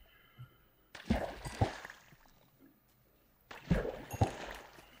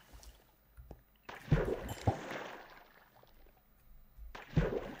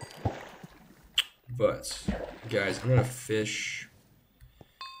 But, guys, I'm gonna fish.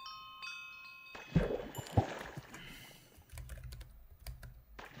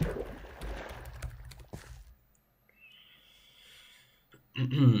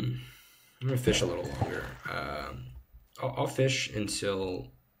 I'm gonna fish a little longer. I'll fish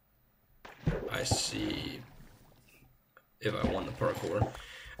until I see if I won the parkour.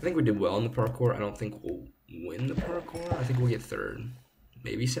 I think we did well in the parkour. I don't think we'll win the parkour. I think we'll get third,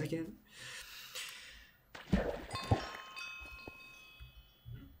 maybe second.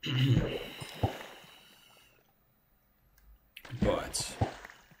 But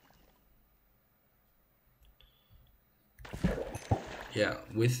yeah,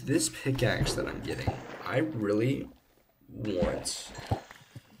 with this pickaxe that I'm getting, I really want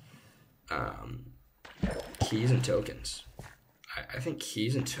keys and tokens. I think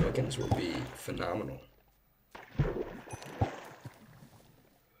keys and tokens will be phenomenal.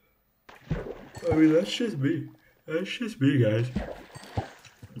 I mean, that's just me. That's just me, guys.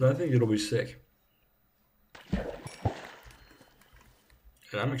 I think it'll be sick. And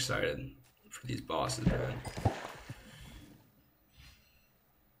I'm excited for these bosses, man.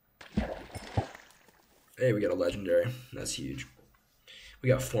 Hey, we got a legendary. That's huge. We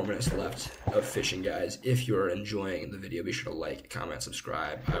got 4 minutes left of fishing, guys. If you're enjoying the video, be sure to like, comment,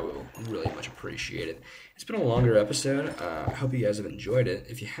 subscribe. I will really much appreciate it. It's been a longer episode. I hope you guys have enjoyed it.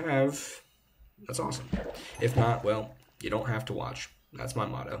 If you have, that's awesome. If not, well, you don't have to watch. That's my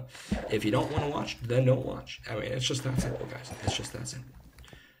motto. If you don't want to watch, then don't watch. I mean, it's just that simple, guys. It's just that simple.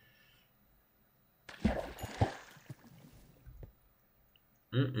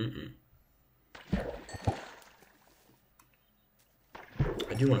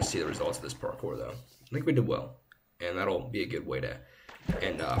 I do want to see the results of this parkour, though. I think we did well, and that'll be a good way to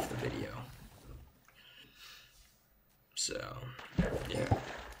end off the video. So, yeah.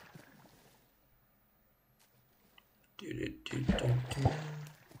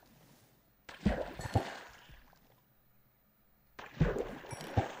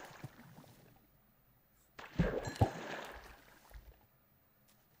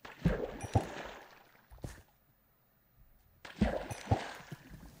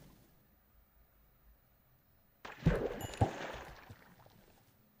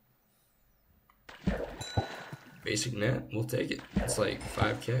 Basic net, we'll take it. It's like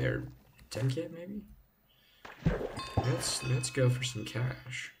 5K or 10K maybe. Let's go for some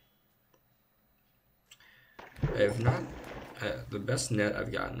cash. I have not. The best net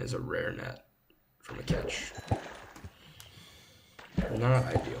I've gotten is a rare net from a catch. Not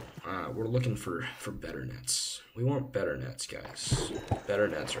ideal. We're looking for better nets. We want better nets, guys. Better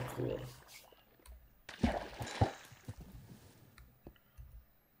nets are cool.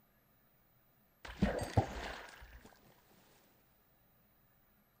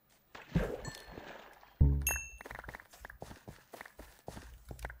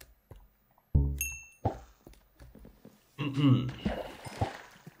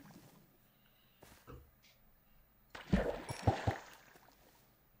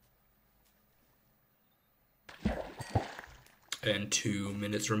 And 2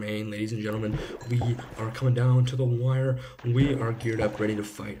 minutes remain, ladies and gentlemen. We are coming down to the wire. We are geared up, ready to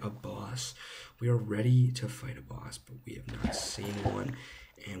fight a boss. We are ready to fight a boss, but we have not seen one,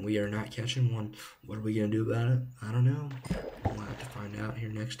 and we are not catching one. What are we gonna do about it? I don't know. We'll have to find out here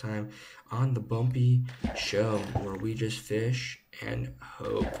next time on the Bumpy Show, where we just fish and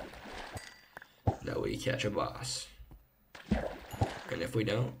hope that we catch a boss. And if we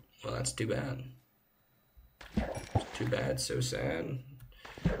don't, well, that's too bad. Too bad, so sad.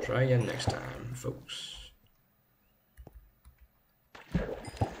 Try again next time, folks.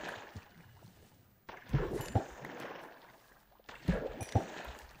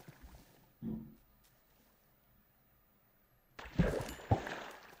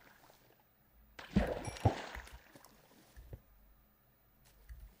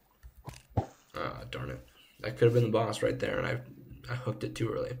 Darn it. That could have been the boss right there, and I hooked it too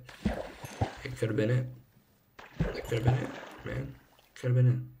early. It could have been it. That could have been it, man. Could have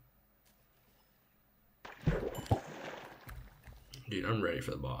been it. Dude, I'm ready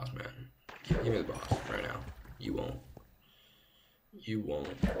for the boss, man. Give me the boss right now. You won't. You won't.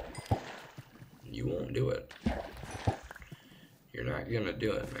 You won't do it. You're not gonna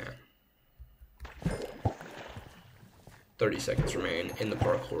do it, man. 30 seconds remain in the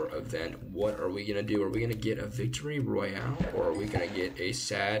parkour event. What are we gonna do? Are we gonna get a victory royale, or are we gonna get a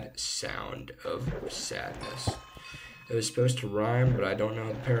sad sound of sadness? It was supposed to rhyme, but I don't know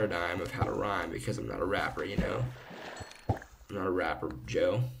the paradigm of how to rhyme because I'm not a rapper, you know? I'm not a rapper,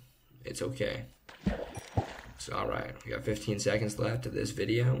 Joe. It's okay. So, alright, we got 15 seconds left of this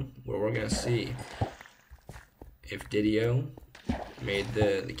video where we're gonna see if Didio made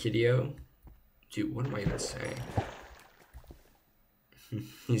the Kiddio. Dude, what am I even saying?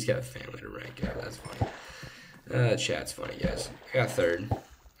 He's got family to rank out. That's funny. Chat's funny, guys. I got third.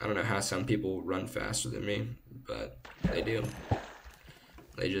 I don't know how some people run faster than me, but they do.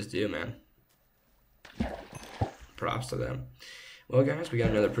 They just do, man. Props to them. Well, guys, we got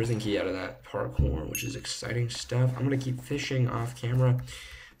another prison key out of that parkour, which is exciting stuff. I'm going to keep fishing off camera.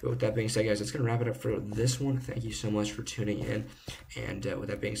 But with that being said, guys, that's going to wrap it up for this one. Thank you so much for tuning in. And with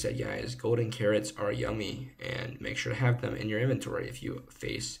that being said, guys, golden carrots are yummy. And make sure to have them in your inventory if you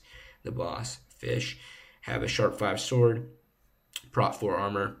face the boss fish. Have a sharp 5 sword, prot 4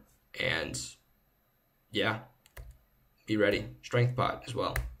 armor, and yeah, be ready. Strength pot as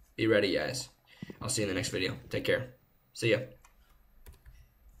well. Be ready, guys. I'll see you in the next video. Take care. See ya.